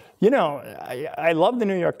 You know, I love the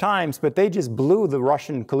New York Times, but they just blew the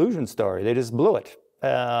Russian collusion story. They just blew it.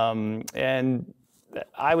 And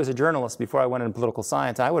I was a journalist before I went into political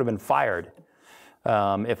science. I would have been fired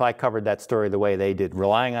if I covered that story the way they did,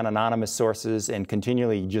 relying on anonymous sources and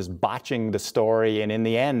continually just botching the story. And in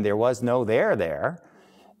the end, there was no there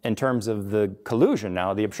in terms of the collusion.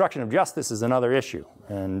 Now, the obstruction of justice is another issue,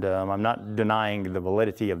 and I'm not denying the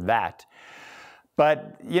validity of that.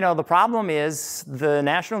 But, you know, the problem is the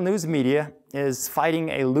national news media is fighting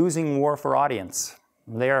a losing war for audience.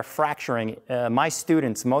 They are fracturing. My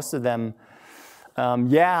students, most of them,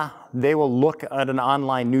 yeah, they will look at an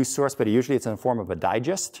online news source, but usually it's in the form of a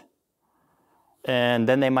digest. And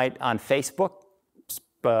then they might, on Facebook,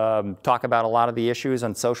 talk about a lot of the issues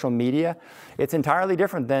on social media. It's entirely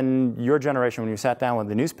different than your generation when you sat down with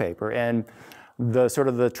the newspaper. And the sort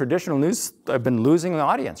of the traditional news have been losing the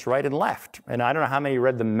audience right and left. And I don't know how many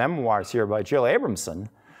read the memoirs here by Jill Abramson,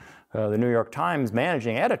 the New York Times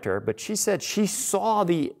managing editor, but she said she saw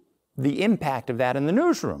the impact of that in the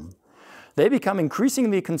newsroom. They become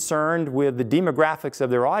increasingly concerned with the demographics of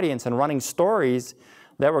their audience and running stories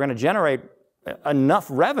that were going to generate enough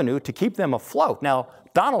revenue to keep them afloat. Now,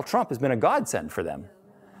 Donald Trump has been a godsend for them.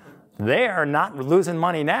 They are not losing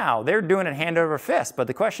money now. They're doing it hand over fist. But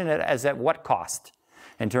the question is at what cost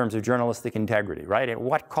in terms of journalistic integrity, right? At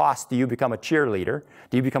what cost do you become a cheerleader?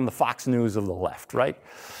 Do you become the Fox News of the left, right?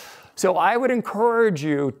 So I would encourage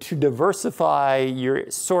you to diversify your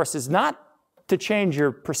sources, not to change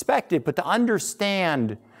your perspective, but to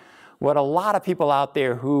understand what a lot of people out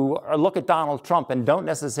there who look at Donald Trump and don't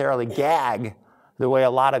necessarily gag the way a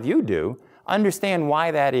lot of you do, understand why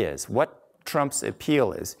that is, what Trump's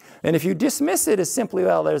appeal is. And if you dismiss it as simply,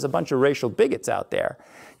 well, there's a bunch of racial bigots out there,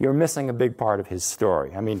 you're missing a big part of his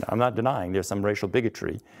story. I mean, I'm not denying there's some racial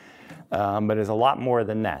bigotry, but there's a lot more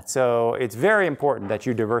than that. So it's very important that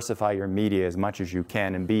you diversify your media as much as you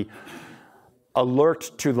can and be alert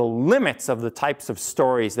to the limits of the types of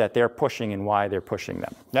stories that they're pushing and why they're pushing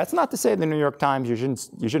them. That's not to say the New York Times, you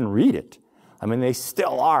shouldn't read it. I mean, they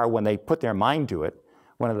still are, when they put their mind to it,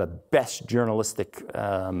 one of the best journalistic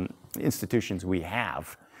institutions we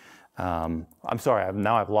have. I'm sorry,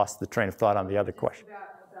 now I've lost the train of thought on the other question.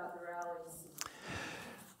 About the rallies.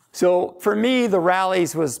 So for me, the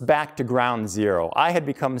rallies was back to ground zero. I had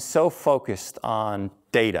become so focused on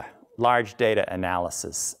data, large data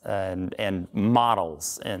analysis and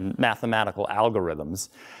models and mathematical algorithms,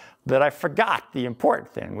 that I forgot the important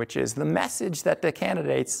thing, which is the message that the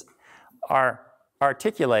candidates are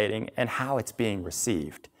articulating and how it's being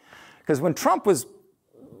received. Because when Trump was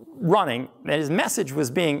running and his message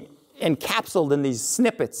was being encapsulated in these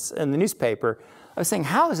snippets in the newspaper. I was saying,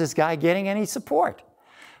 how is this guy getting any support?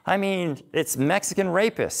 I mean, it's Mexican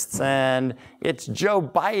rapists, and it's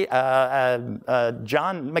John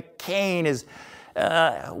McCain is,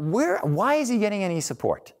 why is he getting any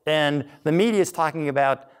support? And the media is talking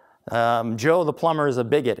about Joe the plumber is a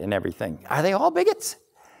bigot and everything. Are they all bigots?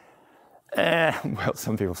 Well,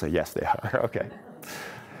 some people say, yes, they are, okay.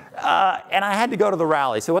 And I had to go to the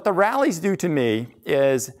rally. So what the rallies do to me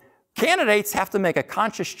is candidates have to make a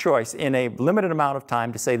conscious choice in a limited amount of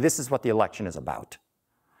time to say, this is what the election is about.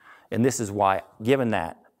 And this is why, given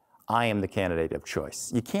that, I am the candidate of choice.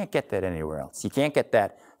 You can't get that anywhere else. You can't get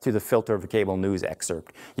that through the filter of a cable news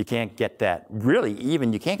excerpt. You can't get that, really,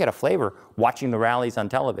 even, you can't get a flavor watching the rallies on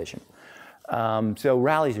television. So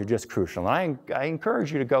rallies are just crucial, and I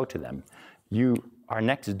encourage you to go to them. You are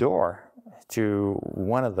next door to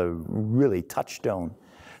one of the really touchstone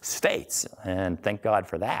states, and thank God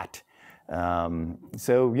for that.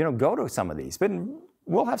 So, you know, go to some of these. But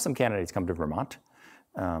we'll have some candidates come to Vermont.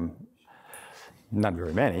 Not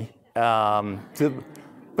very many. But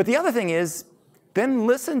the other thing is, then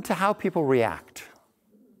listen to how people react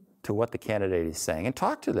to what the candidate is saying and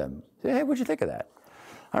talk to them. Say, hey, what'd you think of that?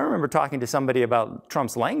 I remember talking to somebody about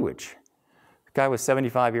Trump's language. The guy was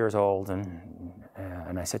 75 years old,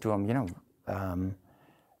 and I said to him, you know,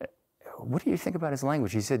 what do you think about his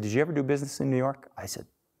language? He said, did you ever do business in New York? I said,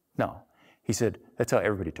 no. He said, that's how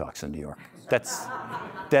everybody talks in New York. That's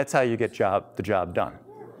how you get the job done.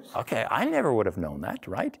 Okay, I never would have known that,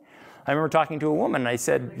 right? I remember talking to a woman, and I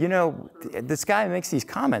said, you know, this guy makes these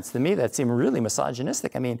comments to me that seem really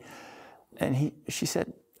misogynistic. I mean, and she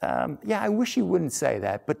said, yeah, I wish you wouldn't say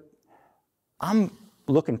that, but I'm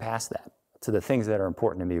looking past that to the things that are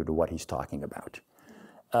important to me, to what he's talking about.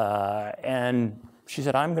 And she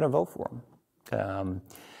said, I'm going to vote for him.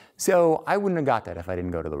 So I wouldn't have got that if I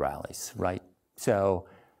didn't go to the rallies, right? So,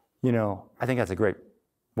 you know, I think that's a great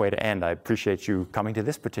way to end. I appreciate you coming to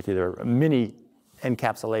this particular mini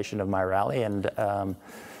encapsulation of my rally, and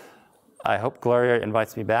I hope Gloria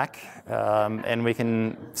invites me back, and we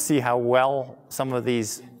can see how well some of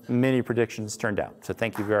these mini predictions turned out. So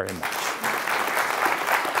thank you very much.